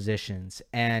neutral positions.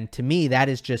 And to me, that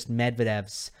is just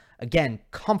Medvedev's, again,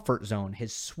 comfort zone,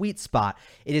 his sweet spot.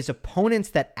 It is opponents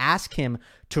that ask him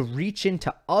to reach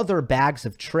into other bags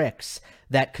of tricks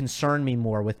that concern me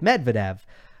more with Medvedev.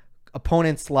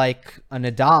 Opponents like a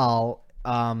Nadal,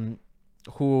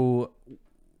 who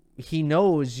he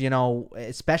knows,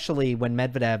 especially when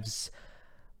Medvedev's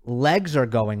legs are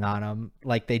going on him,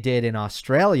 like they did in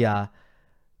Australia,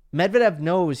 Medvedev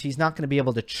knows he's not going to be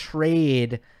able to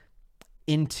trade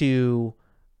into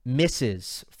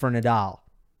misses for Nadal.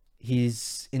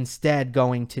 He's instead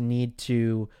going to need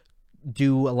to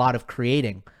do a lot of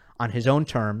creating on his own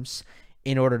terms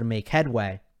in order to make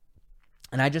headway.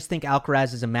 And I just think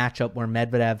Alcaraz is a matchup where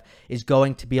Medvedev is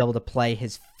going to be able to play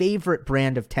his favorite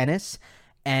brand of tennis,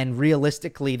 and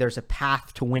realistically, there's a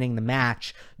path to winning the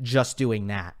match just doing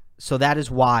that. So that is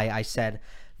why I said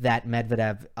that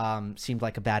Medvedev seemed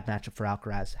like a bad matchup for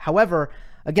Alcaraz. However,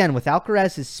 again, with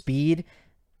Alcaraz's speed,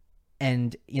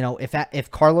 and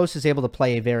if Carlos is able to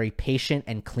play a very patient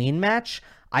and clean match,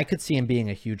 I could see him being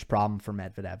a huge problem for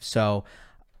Medvedev. So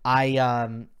let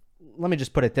me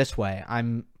just put it this way: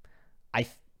 I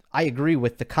agree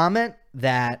with the comment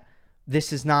that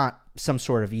this is not some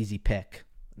sort of easy pick,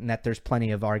 and that there's plenty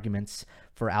of arguments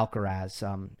for Alcaraz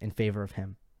in favor of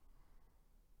him.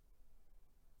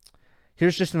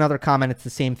 Here's just another comment. It's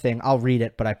the same thing. I'll read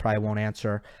it, but I probably won't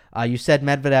answer. You said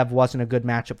Medvedev wasn't a good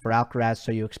matchup for Alcaraz,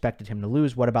 so you expected him to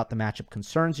lose. What about the matchup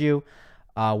concerns you?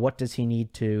 What does he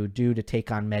need to do to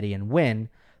take on Medi and win?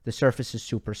 The surface is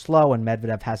super slow, and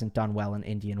Medvedev hasn't done well in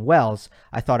Indian Wells.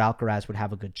 I thought Alcaraz would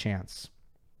have a good chance.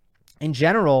 In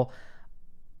general,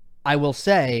 I will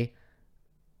say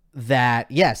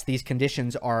that, yes, these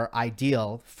conditions are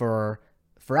ideal for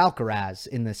Alcaraz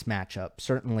in this matchup.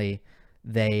 Certainly,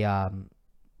 they're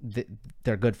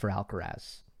good for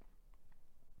Alcaraz.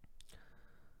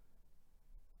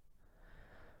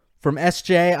 From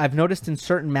SJ, I've noticed in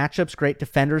certain matchups, great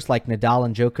defenders like Nadal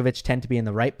and Djokovic tend to be in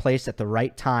the right place at the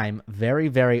right time very,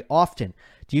 very often.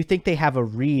 Do you think they have a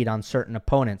read on certain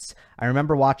opponents? I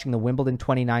remember watching the Wimbledon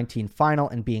 2019 final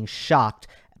and being shocked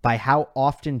by how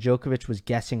often Djokovic was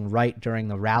guessing right during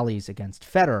the rallies against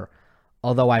Federer.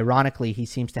 Although, ironically, he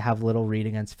seems to have little read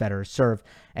against Federer's serve,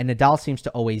 and Nadal seems to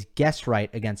always guess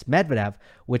right against Medvedev,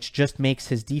 which just makes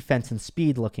his defense and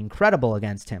speed look incredible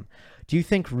against him. Do you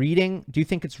think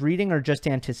it's reading or just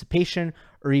anticipation,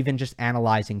 or even just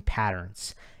analyzing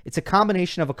patterns? It's a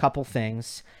combination of a couple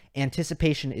things.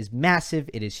 Anticipation is massive.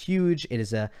 It is huge. It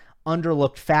is a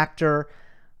underlooked factor.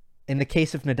 In the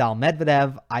case of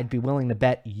Nadal-Medvedev, I'd be willing to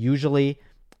bet usually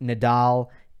Nadal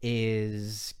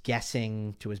is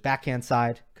guessing to his backhand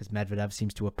side because Medvedev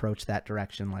seems to approach that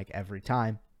direction like every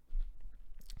time.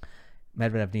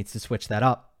 Medvedev needs to switch that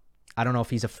up. I don't know if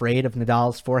he's afraid of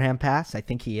Nadal's forehand pass. I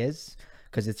think he is,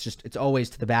 because it's always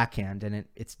to the backhand, and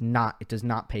it does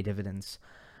not pay dividends.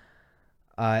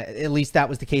 At least that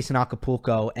was the case in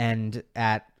Acapulco and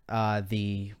at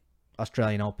the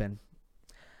Australian Open.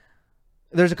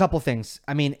 There's a couple things.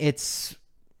 I mean, it's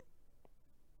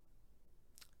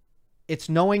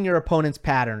knowing your opponent's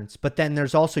patterns, but then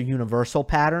there's also universal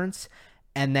patterns,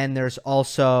 and then there's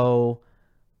also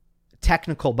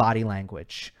technical body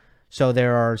language. So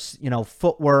there are,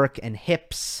 footwork and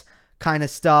hips kind of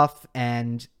stuff,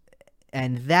 and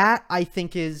that I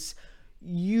think is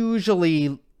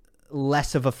usually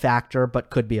less of a factor, but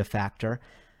could be a factor.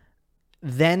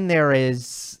 Then there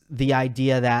is the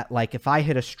idea that, like, if I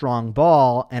hit a strong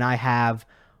ball and I have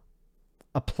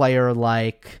a player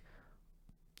like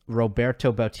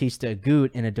Roberto Bautista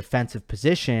Agut in a defensive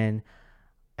position,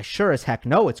 I sure as heck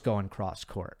know it's going cross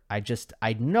court. I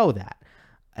know that.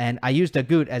 And I used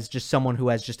Agut as just someone who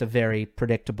has just a very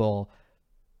predictable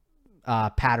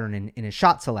pattern in his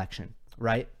shot selection,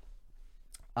 right?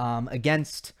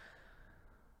 Against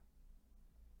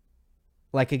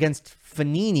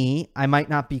Fanini, I might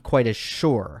not be quite as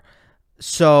sure.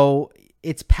 So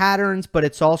it's patterns, but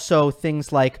it's also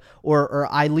things like, or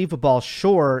I leave a ball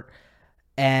short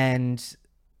and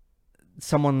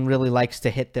someone really likes to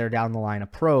hit their down the line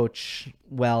approach.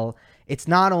 Well, it's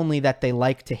not only that they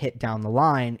like to hit down the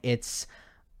line, it's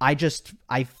I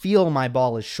feel my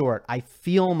ball is short. I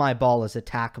feel my ball is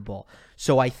attackable.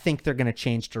 So I think they're going to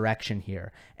change direction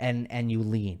here, and you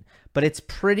lean. But it's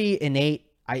pretty innate.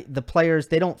 The players,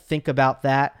 they don't think about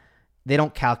that. They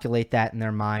don't calculate that in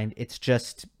their mind. It's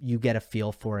just you get a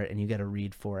feel for it and you get a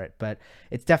read for it. But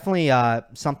it's definitely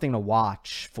something to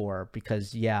watch for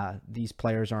because, yeah, these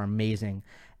players are amazing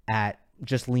at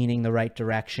just leaning the right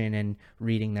direction and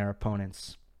reading their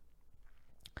opponents.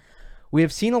 We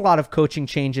have seen a lot of coaching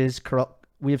changes.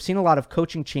 We have seen a lot of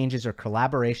coaching changes or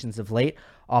collaborations of late.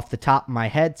 Off the top of my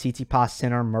head, Tsitsipas,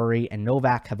 Sinner, Murray, and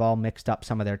Novak have all mixed up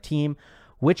some of their team.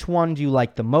 Which one do you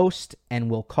like the most and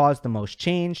will cause the most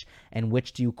change? And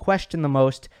which do you question the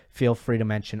most? Feel free to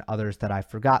mention others that I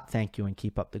forgot. Thank you and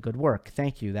keep up the good work.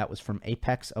 Thank you. That was from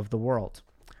Apex of the World.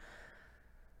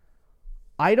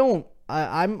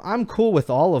 I'm cool with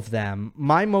all of them.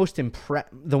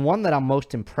 The one that I'm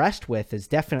most impressed with is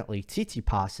definitely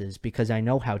Tsitsipas's because I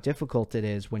know how difficult it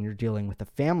is when you're dealing with a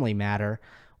family matter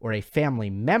or a family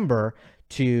member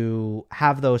to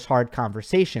have those hard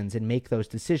conversations and make those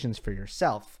decisions for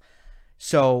yourself.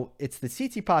 So it's the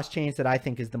Tsitsipas change that I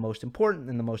think is the most important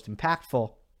and the most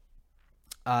impactful.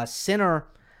 Sinner,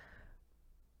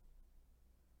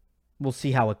 we'll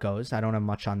see how it goes. I don't have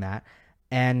much on that.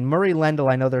 And Murray Lendl,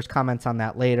 I know there's comments on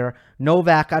that later.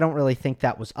 Novak, I don't really think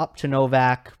that was up to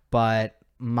Novak, but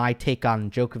my take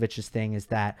on Djokovic's thing is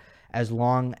that as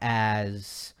long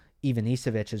as Ivan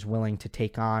Isavic is willing to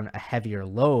take on a heavier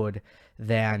load,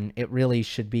 then it really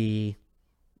should be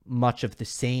much of the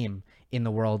same in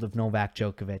the world of Novak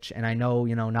Djokovic. And I know,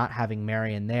 not having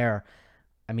Marion there,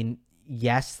 I mean,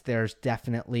 yes, there's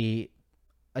definitely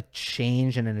a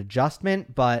change and an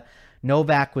adjustment, but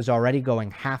Novak was already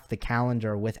going half the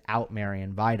calendar without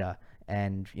Marion Vida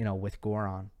and, with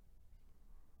Goran.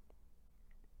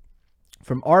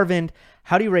 From Arvind,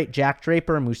 how do you rate Jack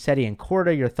Draper, Musetti, and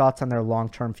Korda? Your thoughts on their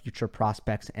long-term future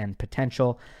prospects and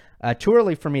potential? Too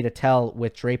early for me to tell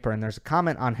with Draper, and there's a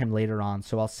comment on him later on,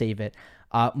 so I'll save it.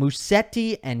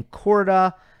 Musetti and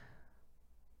Korda,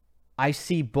 I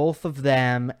see both of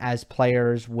them as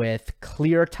players with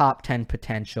clear top 10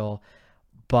 potential,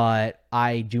 but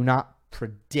I do not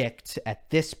predict at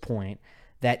this point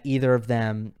that either of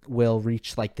them will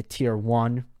reach like the tier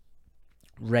 1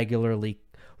 regular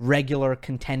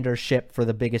contendership for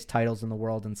the biggest titles in the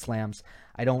world and slams.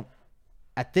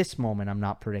 At this moment, I'm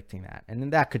not predicting that. And then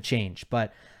that could change.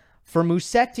 But for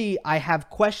Musetti, I have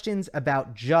questions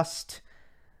about just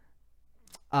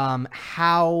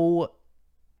how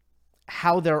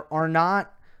there are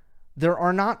not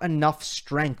enough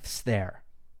strengths there.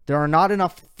 There are not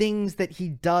enough things that he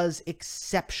does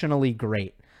exceptionally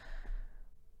great.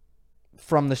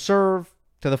 From the serve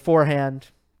to the forehand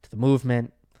to the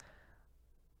movement,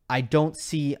 I don't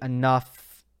see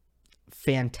enough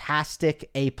fantastic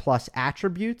A+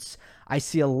 attributes. I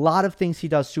see a lot of things he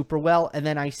does super well, and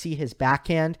then I see his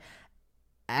backhand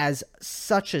as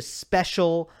such a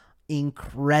special,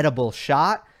 incredible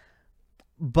shot,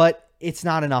 but it's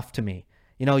not enough to me.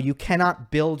 You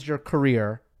cannot build your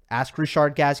career, ask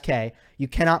Richard Gasquet, you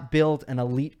cannot build an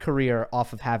elite career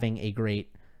off of having a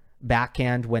great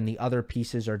backhand when the other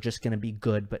pieces are just going to be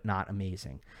good but not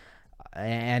amazing.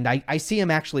 And I see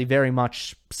him actually very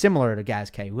much similar to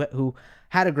Gasquet, who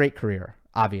had a great career,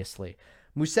 obviously.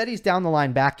 Musetti's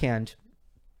down-the-line backhand,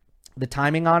 the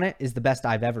timing on it is the best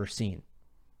I've ever seen,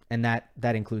 and that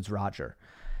includes Roger.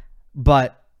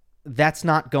 But that's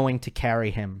not going to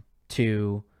carry him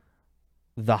to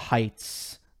the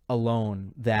heights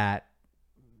alone that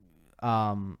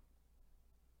you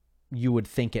would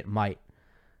think it might,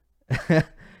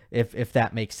 if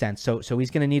that makes sense. So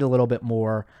he's going to need a little bit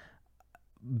more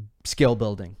skill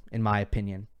building, in my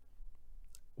opinion.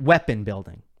 Weapon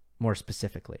building, more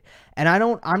specifically. And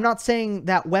I'm not saying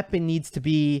that weapon needs to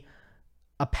be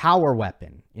a power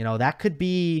weapon. You know, that could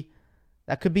be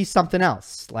something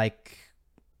else, like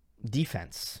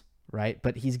defense, right?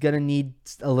 But he's going to need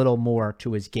a little more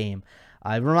to his game.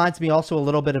 It reminds me also a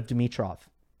little bit of Dimitrov,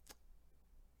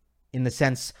 in the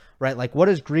sense, right? Like, what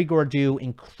does Grigor do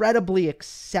incredibly,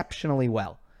 exceptionally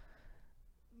well?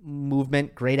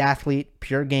 Movement, great athlete,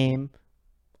 pure game,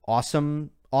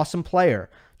 awesome player,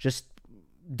 just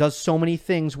does so many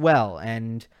things well.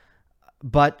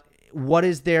 But what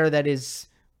is there that is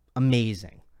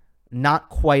amazing? Not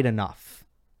quite enough.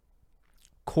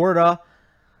 Korda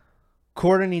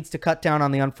needs to cut down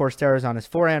on the unforced errors on his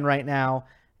forehand right now.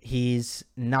 He's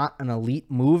not an elite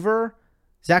mover.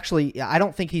 I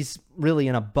don't think he's really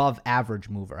an above average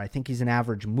mover. I think he's an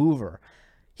average mover.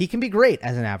 He can be great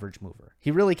as an average mover. He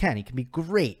really can. He can be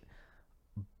great.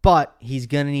 But he's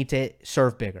going to need to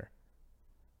serve bigger.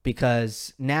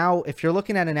 Because now, if you're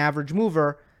looking at an average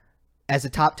mover as a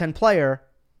top 10 player,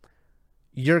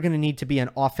 you're going to need to be an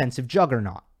offensive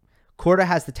juggernaut. Korda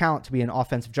has the talent to be an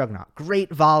offensive juggernaut.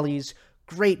 Great volleys,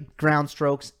 great ground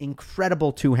strokes,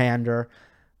 incredible two-hander,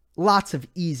 lots of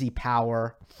easy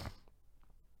power,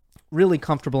 really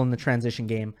comfortable in the transition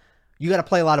game. You got to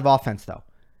play a lot of offense, though.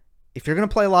 If you're going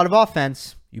to play a lot of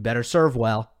offense, you better serve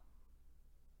well.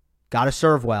 Got to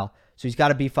serve well. So he's got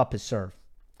to beef up his serve.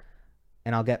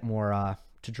 And I'll get more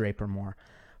to Draper more.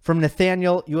 From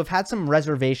Nathaniel, you have had some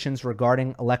reservations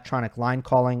regarding electronic line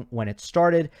calling when it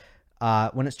started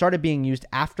being used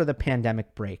after the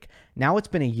pandemic break. Now it's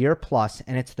been a year plus,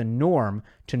 and it's the norm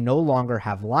to no longer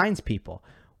have lines people.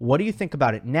 What do you think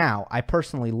about it now? I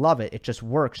personally love it. It just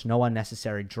works. No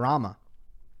unnecessary drama.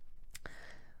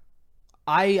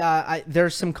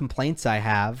 There's some complaints I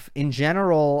have. In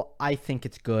general, I think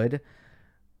it's good.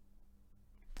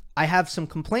 I have some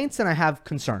complaints and I have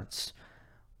concerns.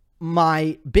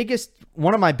 One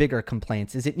of my bigger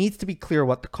complaints is it needs to be clear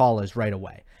what the call is right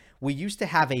away. We used to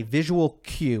have a visual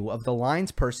cue of the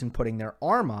lines person putting their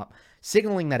arm up,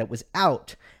 signaling that it was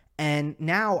out. And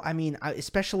now, I mean,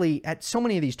 especially at so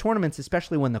many of these tournaments,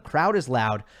 especially when the crowd is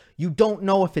loud, you don't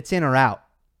know if it's in or out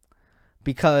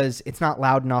because it's not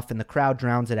loud enough and the crowd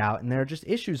drowns it out. And there are just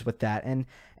issues with that. And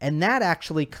that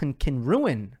actually can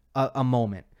ruin a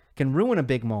moment, can ruin a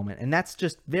big moment. And that's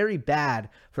just very bad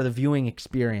for the viewing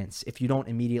experience if you don't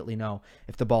immediately know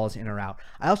if the ball is in or out.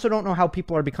 I also don't know how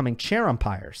people are becoming chair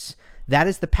umpires. That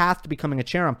is the path to becoming a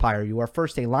chair umpire. You are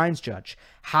first a lines judge.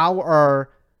 How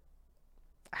are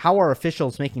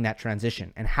officials making that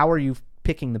transition? And how are you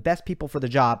picking the best people for the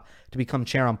job to become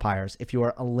chair umpires if you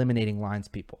are eliminating lines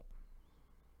people?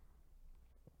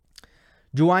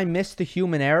 Do I miss the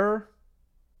human error?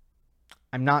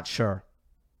 I'm not sure.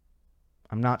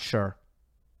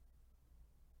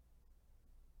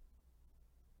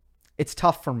 It's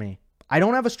tough for me. I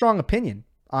don't have a strong opinion,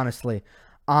 honestly,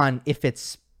 on if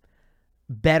it's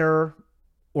better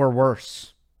or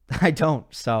worse. I don't.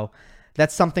 So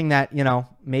that's something that,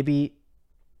 maybe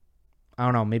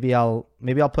I'll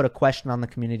put a question on the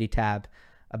community tab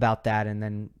about that, and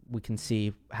then we can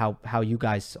see how you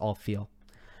guys all feel.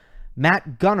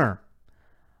 Matt Gunner.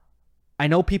 I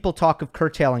know people talk of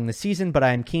curtailing the season, but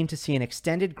I am keen to see an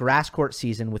extended grass court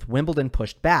season with Wimbledon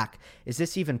pushed back. Is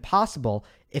this even possible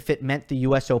if it meant the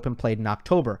U.S. Open played in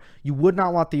October? You would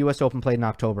not want the U.S. Open played in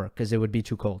October because it would be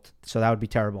too cold. So that would be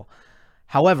terrible.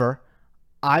 However,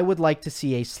 I would like to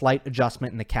see a slight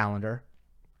adjustment in the calendar.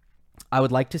 I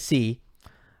would like to see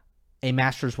a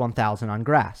Masters 1000 on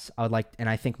grass. And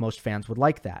I think most fans would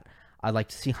like that. I'd like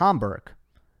to see Hamburg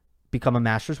become a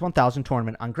Masters 1000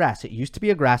 tournament on grass. It used to be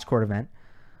a grass court event.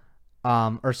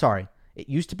 It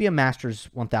used to be a Masters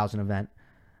 1000 event.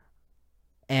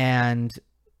 And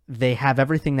they have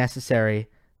everything necessary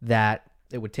that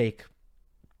it would take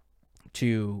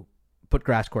to put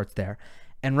grass courts there.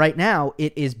 And right now,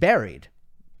 it is buried.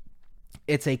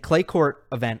 It's a clay court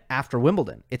event after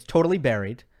Wimbledon. It's totally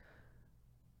buried.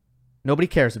 Nobody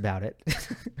cares about it.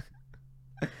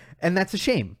 And that's a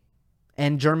shame.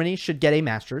 And Germany should get a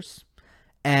Masters,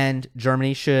 and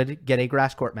Germany should get a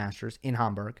grass court Masters in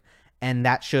Hamburg, and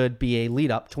that should be a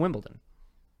lead up to Wimbledon.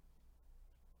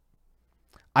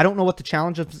 I don't know what the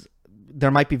challenges, there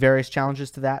might be various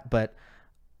challenges to that, but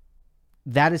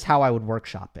that is how I would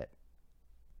workshop it.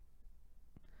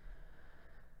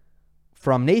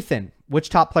 From Nathan, which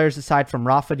top players aside from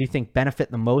Rafa do you think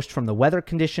benefit the most from the weather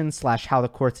conditions / how the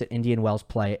courts at Indian Wells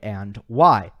play, and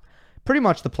why? Pretty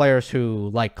much the players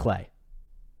who like clay.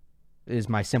 is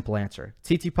my simple answer.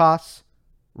 Tsitsipas,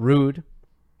 Ruud,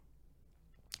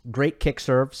 great kick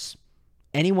serves.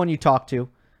 Anyone you talk to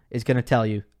is going to tell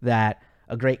you that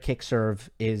a great kick serve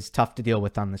is tough to deal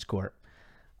with on this court.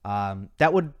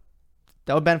 That would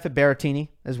benefit Berrettini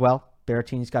as well.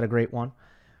 Berrettini's got a great one,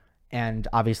 and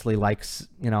obviously likes,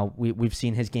 we've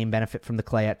seen his game benefit from the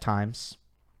clay at times.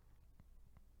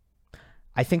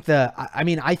 I think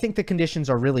the conditions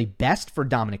are really best for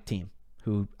Dominic Thiem,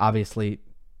 who obviously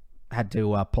had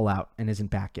to pull out and isn't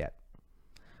back yet.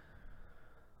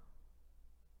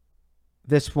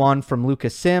 This one from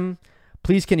Lucas Sim.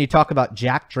 Please, can you talk about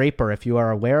Jack Draper if you are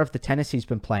aware of the tennis he's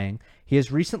been playing? He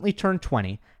has recently turned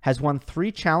 20, has won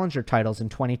 3 challenger titles in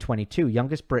 2022,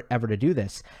 youngest Brit ever to do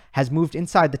this, has moved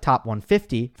inside the top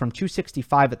 150 from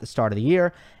 265 at the start of the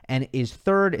year, and is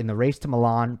third in the race to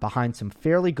Milan behind some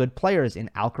fairly good players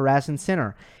in Alcaraz and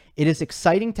Sinner. It is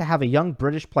exciting to have a young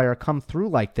British player come through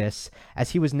like this,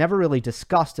 as he was never really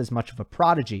discussed as much of a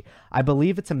prodigy. I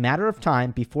believe it's a matter of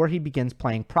time before he begins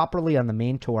playing properly on the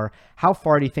main tour. How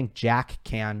far do you think Jack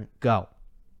can go?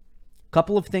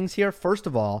 Couple of things here. First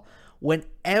of all,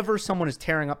 whenever someone is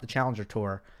tearing up the Challenger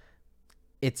Tour,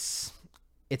 it's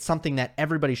something that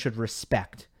everybody should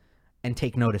respect and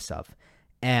take notice of.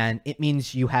 And it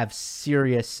means you have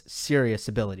serious, serious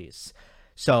abilities.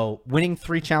 So winning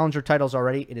 3 challenger titles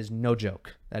already, it is no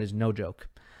joke. That is no joke.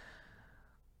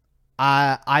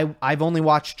 I've only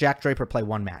watched Jack Draper play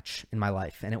 1 match in my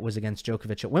life, and it was against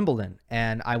Djokovic at Wimbledon.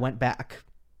 And I went back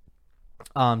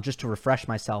just to refresh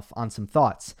myself on some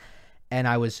thoughts. And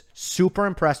I was super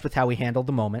impressed with how he handled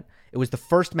the moment. It was the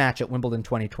first match at Wimbledon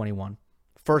 2021.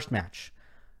 First match.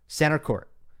 Center court.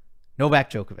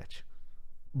 Novak Djokovic.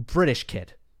 British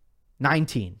kid.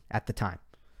 19 at the time.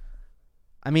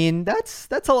 I mean, that's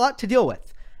a lot to deal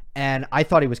with. And I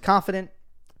thought he was confident.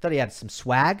 I thought he had some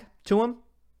swag to him.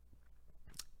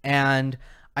 And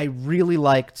I really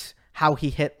liked how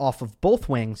he hit off of both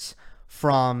wings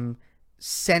from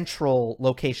central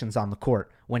locations on the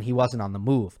court when he wasn't on the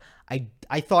move.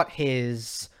 I thought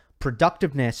his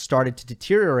productiveness started to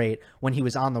deteriorate when he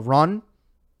was on the run,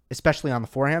 especially on the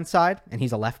forehand side, and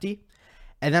he's a lefty.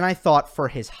 And then I thought for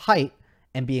his height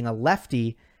and being a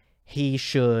lefty, he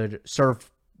should serve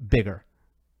bigger.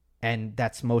 And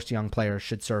that's most young players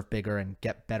should serve bigger and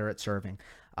get better at serving.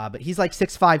 But he's like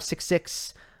 6'5",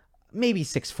 6'6", maybe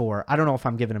 6'4". I don't know if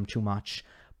I'm giving him too much.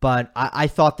 But I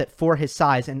thought that for his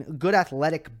size and good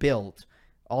athletic build,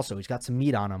 also he's got some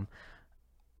meat on him,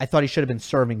 I thought he should have been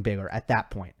serving bigger at that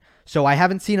point. So I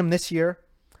haven't seen him this year.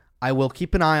 I will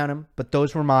keep an eye on him, but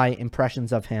those were my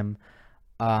impressions of him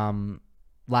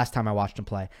last time I watched him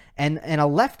play. And a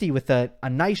lefty with a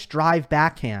nice drive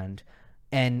backhand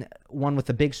and one with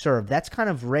a big serve, that's kind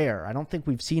of rare. I don't think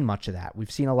we've seen much of that. We've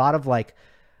seen a lot of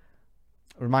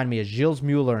remind me of Gilles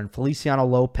Mueller and Feliciano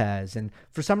Lopez. And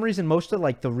for some reason, most of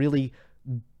the really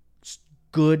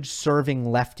good serving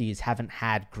lefties haven't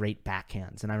had great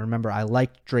backhands. And I remember I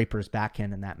liked Draper's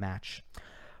backhand in that match.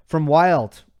 From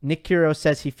Wild, Nick Kyrgios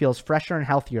says he feels fresher and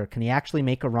healthier. Can he actually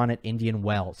make a run at Indian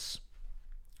Wells?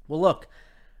 Well, look,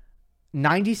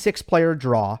 96 player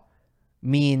draw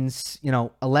means,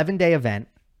 11-day event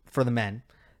for the men.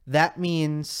 That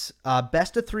means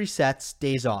best of 3 sets,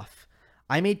 days off.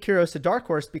 I made Kyrgios a dark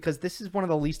horse because this is one of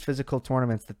the least physical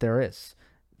tournaments that there is,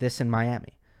 this in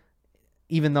Miami,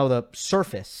 even though the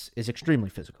surface is extremely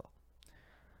physical.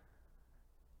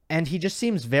 And he just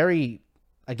seems very,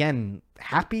 again,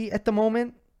 happy at the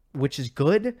moment, which is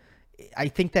good. I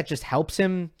think that just helps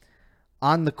him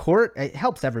on the court. It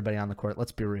helps everybody on the court,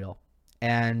 let's be real.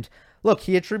 And look,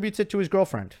 he attributes it to his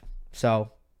girlfriend.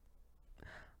 So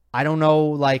I don't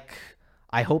know,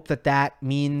 I hope that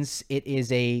means it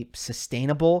is a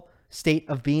sustainable state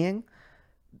of being.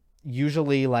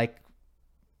 Usually, I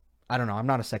don't know. I'm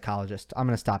not a psychologist. I'm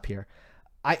going to stop here.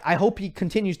 I hope he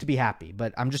continues to be happy,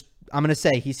 but I'm going to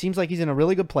say he seems like he's in a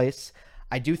really good place.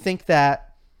 I do think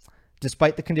that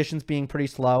despite the conditions being pretty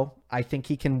slow, I think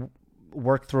he can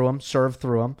work through them, serve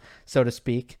through them, so to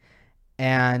speak.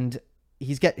 And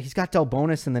he's got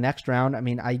Delbonis in the next round. I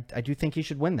mean, I do think he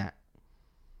should win that.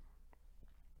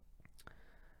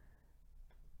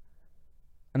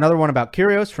 Another one about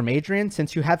Kyrgios from Adrian.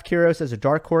 Since you have Kyrgios as a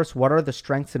dark horse, what are the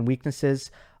strengths and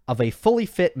weaknesses of a fully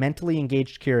fit, mentally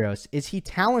engaged Kyrgios? Is he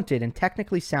talented and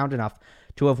technically sound enough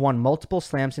to have won multiple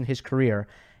slams in his career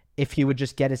if he would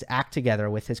just get his act together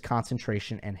with his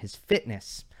concentration and his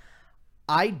fitness?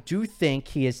 I do think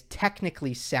he is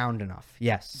technically sound enough.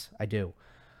 Yes, I do.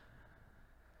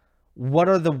 What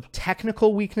are the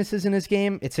technical weaknesses in his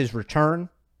game? It's his return.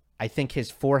 I think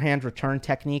his forehand return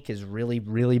technique is really,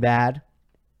 really bad.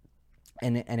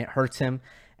 And it hurts him.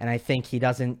 And I think he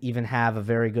doesn't even have a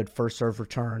very good first serve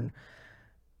return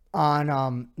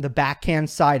on the backhand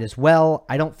side as well.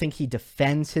 I don't think he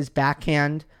defends his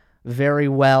backhand very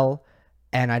well,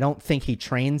 and I don't think he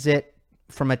trains it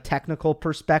from a technical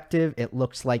perspective. It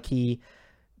looks like he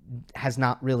has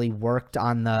not really worked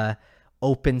on the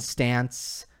open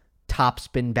stance,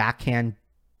 topspin backhand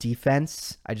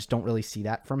defense. I just don't really see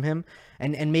that from him.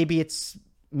 And maybe it's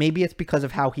because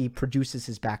of how he produces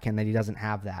his backhand that he doesn't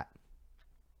have that.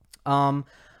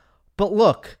 But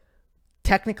look,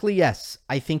 technically, yes,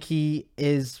 I think he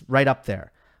is right up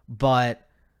there. But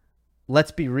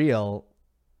let's be real.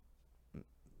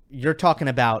 You're talking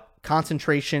about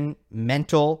concentration,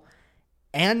 mental,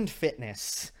 and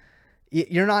fitness.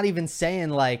 You're not even saying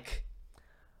like,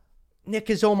 Nick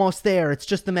is almost there, it's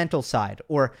just the mental side.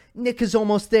 Or Nick is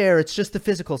almost there, it's just the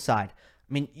physical side.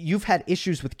 I mean, you've had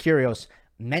issues with Kyrgios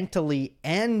mentally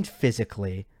and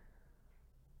physically.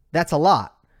 That's a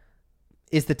lot.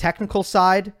 Is the technical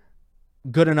side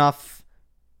good enough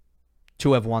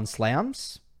to have won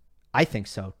slams? I think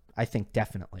so. I think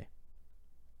definitely.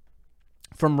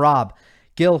 From Rob,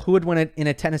 Gil, who would win it in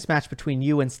a tennis match between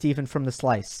you and Steven from the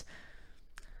Slice?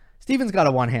 Steven's got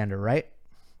a one-hander, right?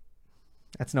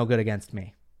 That's no good against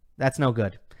me. That's no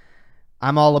good.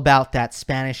 I'm all about that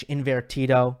Spanish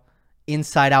invertido,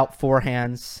 inside-out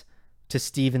forehands to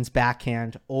Steven's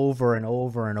backhand over and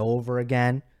over and over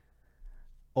again.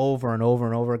 Over and over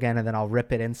and over again, and then I'll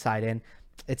rip it inside in.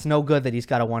 It's no good that he's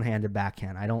got a one-handed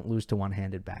backhand. I don't lose to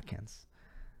one-handed backhands.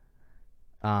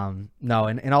 No,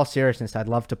 in all seriousness, I'd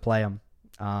love to play him.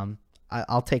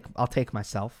 I'll take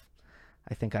myself.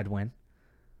 I think I'd win.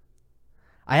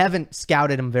 I haven't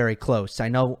scouted him very close. I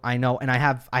know, and I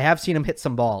have seen him hit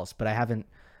some balls, but I haven't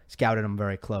scouted him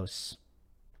very close.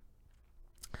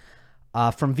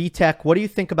 From VTech, what do you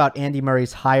think about Andy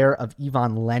Murray's hire of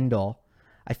Ivan Lendl?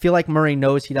 I feel like Murray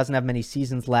knows he doesn't have many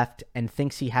seasons left and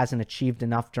thinks he hasn't achieved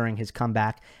enough during his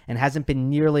comeback and hasn't been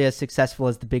nearly as successful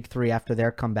as the big three after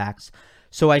their comebacks.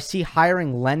 So I see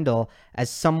hiring Lendl as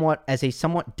a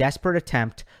somewhat desperate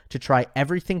attempt to try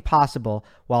everything possible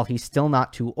while he's still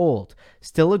not too old.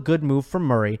 Still a good move for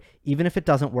Murray, even if it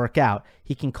doesn't work out.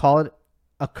 He can call it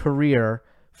a career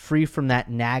free from that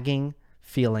nagging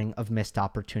feeling of missed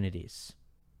opportunities.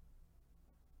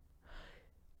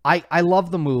 I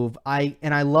love the move. I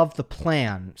love the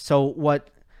plan. So what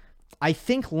I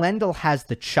think Lendl has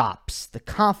the chops, the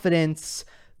confidence,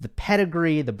 the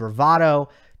pedigree, the bravado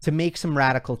to make some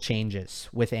radical changes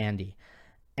with Andy.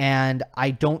 And I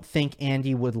don't think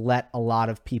Andy would let a lot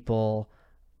of people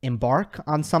embark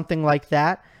on something like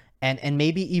that. And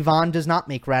maybe Ivan does not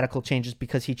make radical changes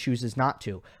because he chooses not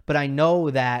to. But I know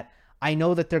that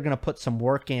they're going to put some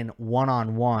work in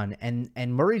one-on-one,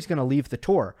 and Murray's going to leave the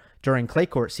tour during clay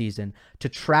court season to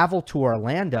travel to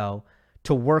Orlando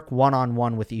to work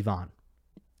one-on-one with Ivan.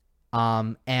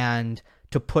 And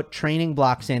to put training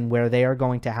blocks in where they are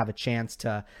going to have a chance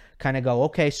to kind of go,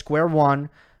 okay, square one,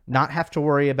 not have to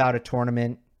worry about a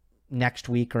tournament next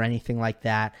week or anything like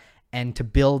that, and to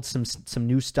build some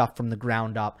new stuff from the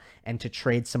ground up and to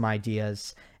trade some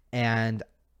ideas. And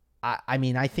I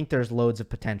mean, I think there's loads of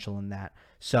potential in that.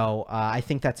 So I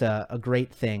think that's a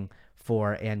great thing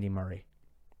for Andy Murray.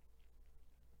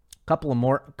 Couple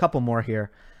more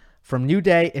here. From New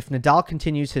Day, if Nadal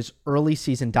continues his early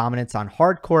season dominance on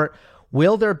hard court,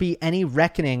 will there be any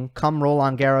reckoning come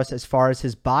Roland Garros as far as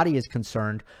his body is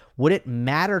concerned? Would it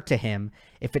matter to him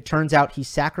if it turns out he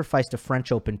sacrificed a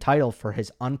French Open title for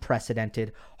his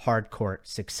unprecedented hard court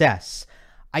success?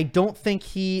 I don't think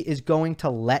he is going to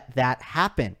let that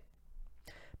happen,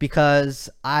 because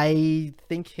I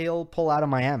think he'll pull out of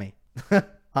Miami.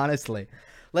 Honestly,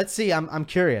 let's see. I'm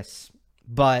curious,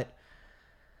 but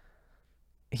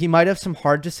he might have some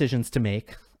hard decisions to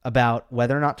make about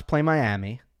whether or not to play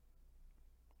Miami,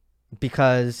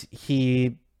 because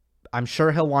I'm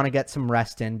sure he'll want to get some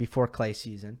rest in before clay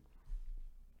season.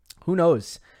 Who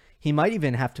knows? He might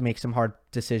even have to make some hard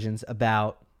decisions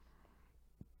about,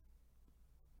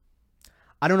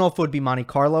 I don't know if it would be Monte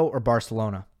Carlo or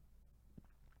Barcelona.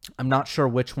 I'm not sure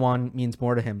which one means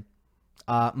more to him.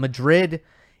 Madrid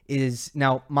is,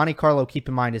 now Monte Carlo, keep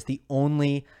in mind, is the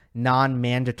only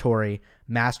non-mandatory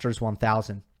Masters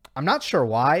 1000. I'm not sure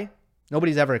why.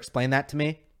 Nobody's ever explained that to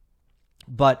me.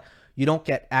 But you don't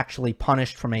get actually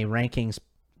punished from a rankings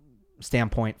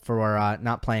standpoint for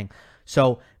not playing.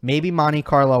 So maybe Monte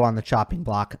Carlo on the chopping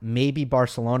block, maybe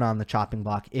Barcelona on the chopping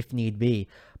block if need be.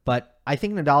 But I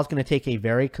think Nadal's going to take a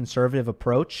very conservative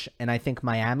approach, and I think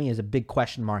Miami is a big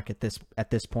question mark at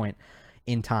this point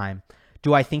in time.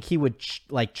 Do I think he would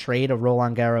trade a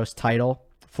Roland Garros title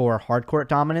for hardcourt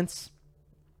dominance?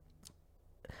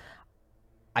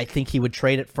 I think he would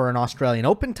trade it for an Australian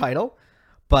Open title,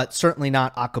 but certainly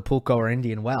not Acapulco or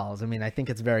Indian Wells. I mean, I think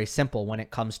it's very simple when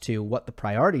it comes to what the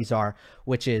priorities are,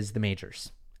 which is the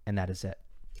majors, and that is it.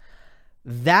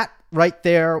 That right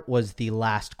there was the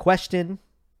last question.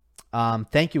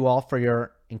 Thank you all for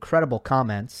your incredible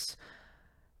comments.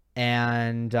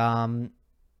 And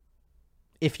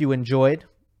if you enjoyed,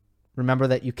 remember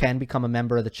that you can become a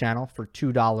member of the channel for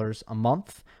 $2 a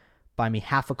month. Buy me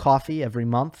half a coffee every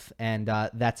month, and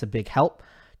that's a big help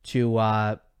to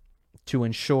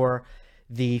ensure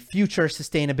the future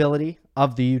sustainability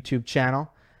of the YouTube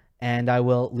channel. And I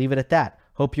will leave it at that.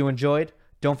 Hope you enjoyed.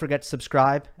 Don't forget to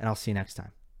subscribe, and I'll see you next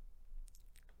time.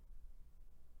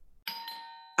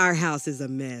 Our house is a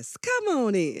mess. Come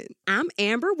on in. I'm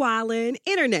Amber Wallen,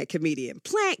 internet comedian,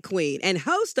 plant queen, and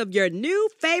host of your new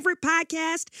favorite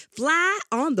podcast, Fly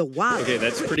on the Wall. Okay,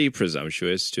 that's pretty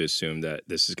presumptuous to assume that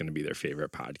this is going to be their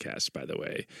favorite podcast, by the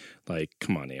way. Like,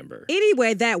 come on, Amber.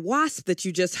 Anyway, that wasp that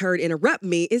you just heard interrupt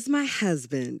me is my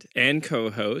husband. And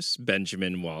co-host,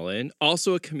 Benjamin Wallen,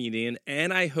 also a comedian,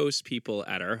 and I host people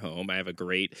at our home. I have a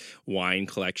great wine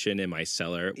collection in my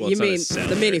cellar. Well, you mean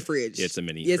the mini fridge? It's a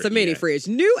mini fridge. It's a mini fridge.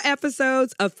 New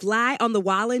episodes of Fly on the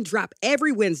Wallen drop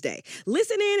every Wednesday.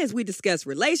 Listen in as we discuss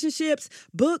relationships,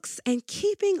 books, and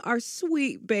keeping our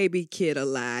sweet baby kid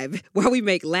alive while we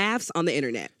make laughs on the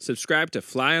internet. Subscribe to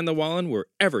Fly on the Wallen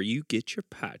wherever you get your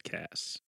podcasts.